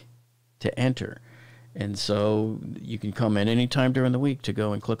 week to enter. And so you can come in any time during the week to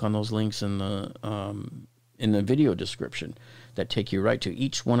go and click on those links in the video description that take you right to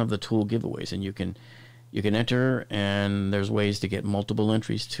each one of the tool giveaways. And you can enter, and there's ways to get multiple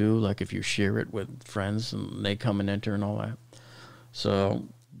entries too, like if you share it with friends and they come and enter and all that. So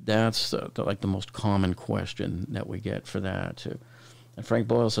that's like the most common question that we get for that too. And Frank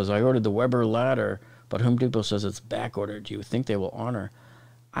Boyle says, I ordered the Weber ladder, but Home Depot says it's back ordered. Do you think they will honor?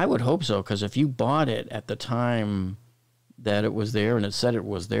 I would hope so, because if you bought it at the time that it was there and it said it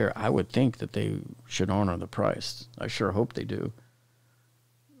was there, I would think that they should honor the price. I sure hope they do.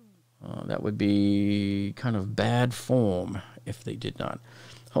 That would be kind of bad form if they did not.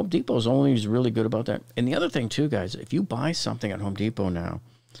 Home Depot is always really good about that. And the other thing too, guys, if you buy something at Home Depot now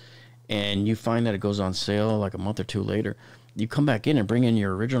and you find that it goes on sale like a month or two later, you come back in and bring in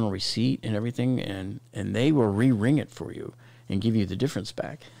your original receipt and everything, and they will re-ring it for you and give you the difference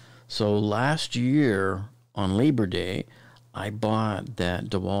back. So last year on Labor Day, I bought that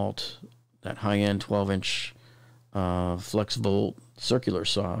DeWalt, that high-end 12-inch flexible circular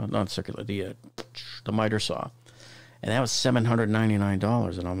saw, not circular, the miter saw. And that was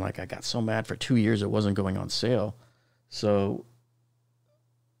 $799. And I'm like, I got so mad for 2 years it wasn't going on sale. So,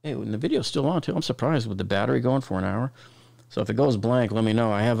 hey, and the video's still on, too. I'm surprised with the battery going for an hour. So if it goes blank, let me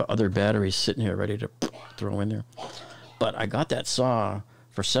know. I have other batteries sitting here ready to throw in there. But I got that saw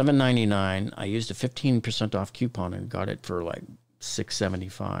for $799. I used a 15% off coupon and got it for like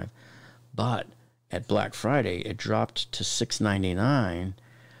 $675. But at Black Friday, it dropped to $699.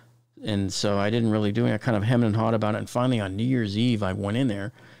 And so I didn't really do it. I kind of hemmed and hawed about it. And finally on New Year's Eve, I went in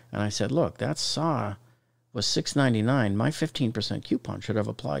there and I said, look, that saw was $699. My 15% coupon should have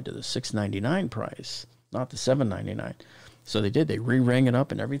applied to the $699 price, not the $799. So they did. They re-rang it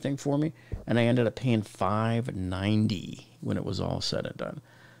up and everything for me, and I ended up paying $590 when it was all said and done.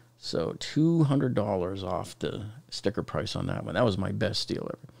 So $200 off the sticker price on that one. That was my best deal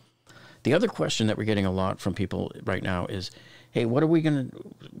ever. The other question that we're getting a lot from people right now is, hey, what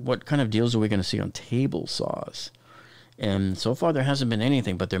kind of deals are we going to see on table saws? And so far there hasn't been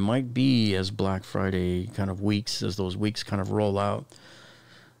anything, but there might be as Black Friday kind of weeks, as those weeks kind of roll out.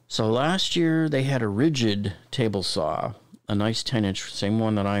 So last year they had a rigid table saw, a nice 10-inch, same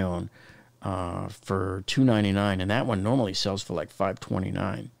one that I own, for $299, and that one normally sells for like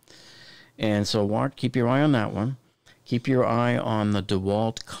 $529. And so keep your eye on that one. Keep your eye on the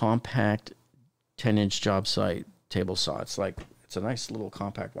DeWalt compact 10-inch job site table saw. It's a nice little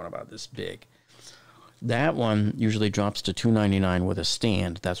compact one about this big. That one usually drops to $299 with a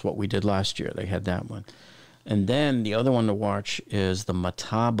stand. That's what we did last year. They had that one. And then the other one to watch is the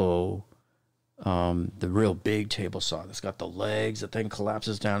Metabo, the real big table saw. It's got the legs. The thing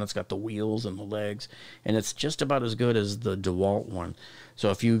collapses down. It's got the wheels and the legs. And it's just about as good as the DeWalt one.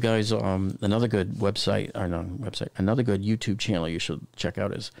 So if you guys, another good another good YouTube channel you should check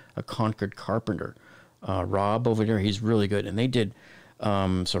out is A Concord Carpenter. Rob over there, he's really good. And they did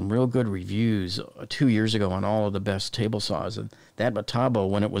some real good reviews 2 years ago on all of the best table saws. And that Metabo,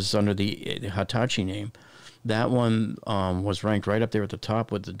 when it was under the Hitachi name, that one was ranked right up there at the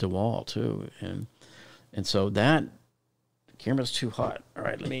top with the DeWalt too. And so that camera's too hot. All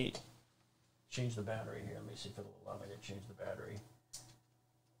right, let me change the battery here. Let me see if it'll allow me to change the battery.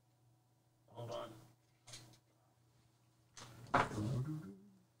 Hold on.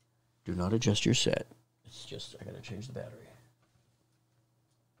 Do not adjust your set. It's just, I gotta change the battery.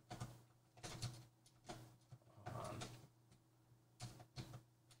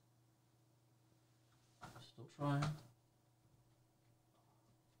 Still trying.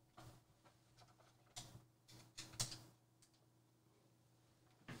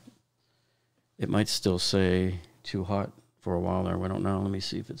 It might still say too hot for a while there. We don't know. Let me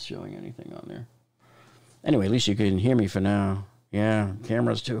see if it's showing anything on there. Anyway, at least you can hear me for now. Yeah,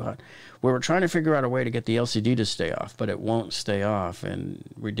 camera's too hot. We were trying to figure out a way to get the LCD to stay off, but it won't stay off. And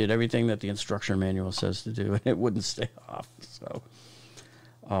we did everything that the instruction manual says to do, and it wouldn't stay off. So,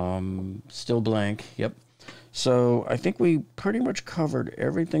 still blank. Yep. So I think we pretty much covered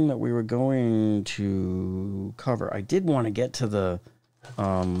everything that we were going to cover. I did want to get to the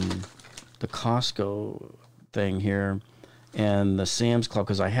Costco thing here and the Sam's Club,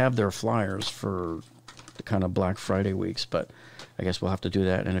 because I have their flyers for the kind of Black Friday weeks, but I guess we'll have to do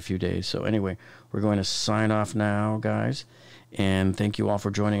that in a few days. So anyway, we're going to sign off now, guys, and thank you all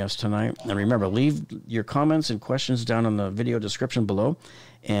for joining us tonight. And remember, leave your comments and questions down in the video description below,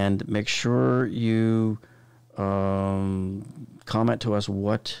 and make sure you comment to us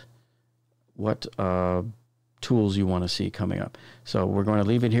what tools you want to see coming up. So we're going to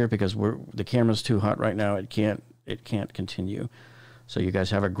leave it here because the camera's too hot right now. It can't continue. So you guys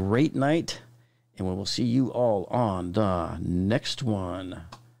have a great night, and we will see you all on the next one.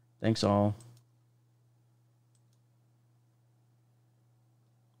 Thanks all.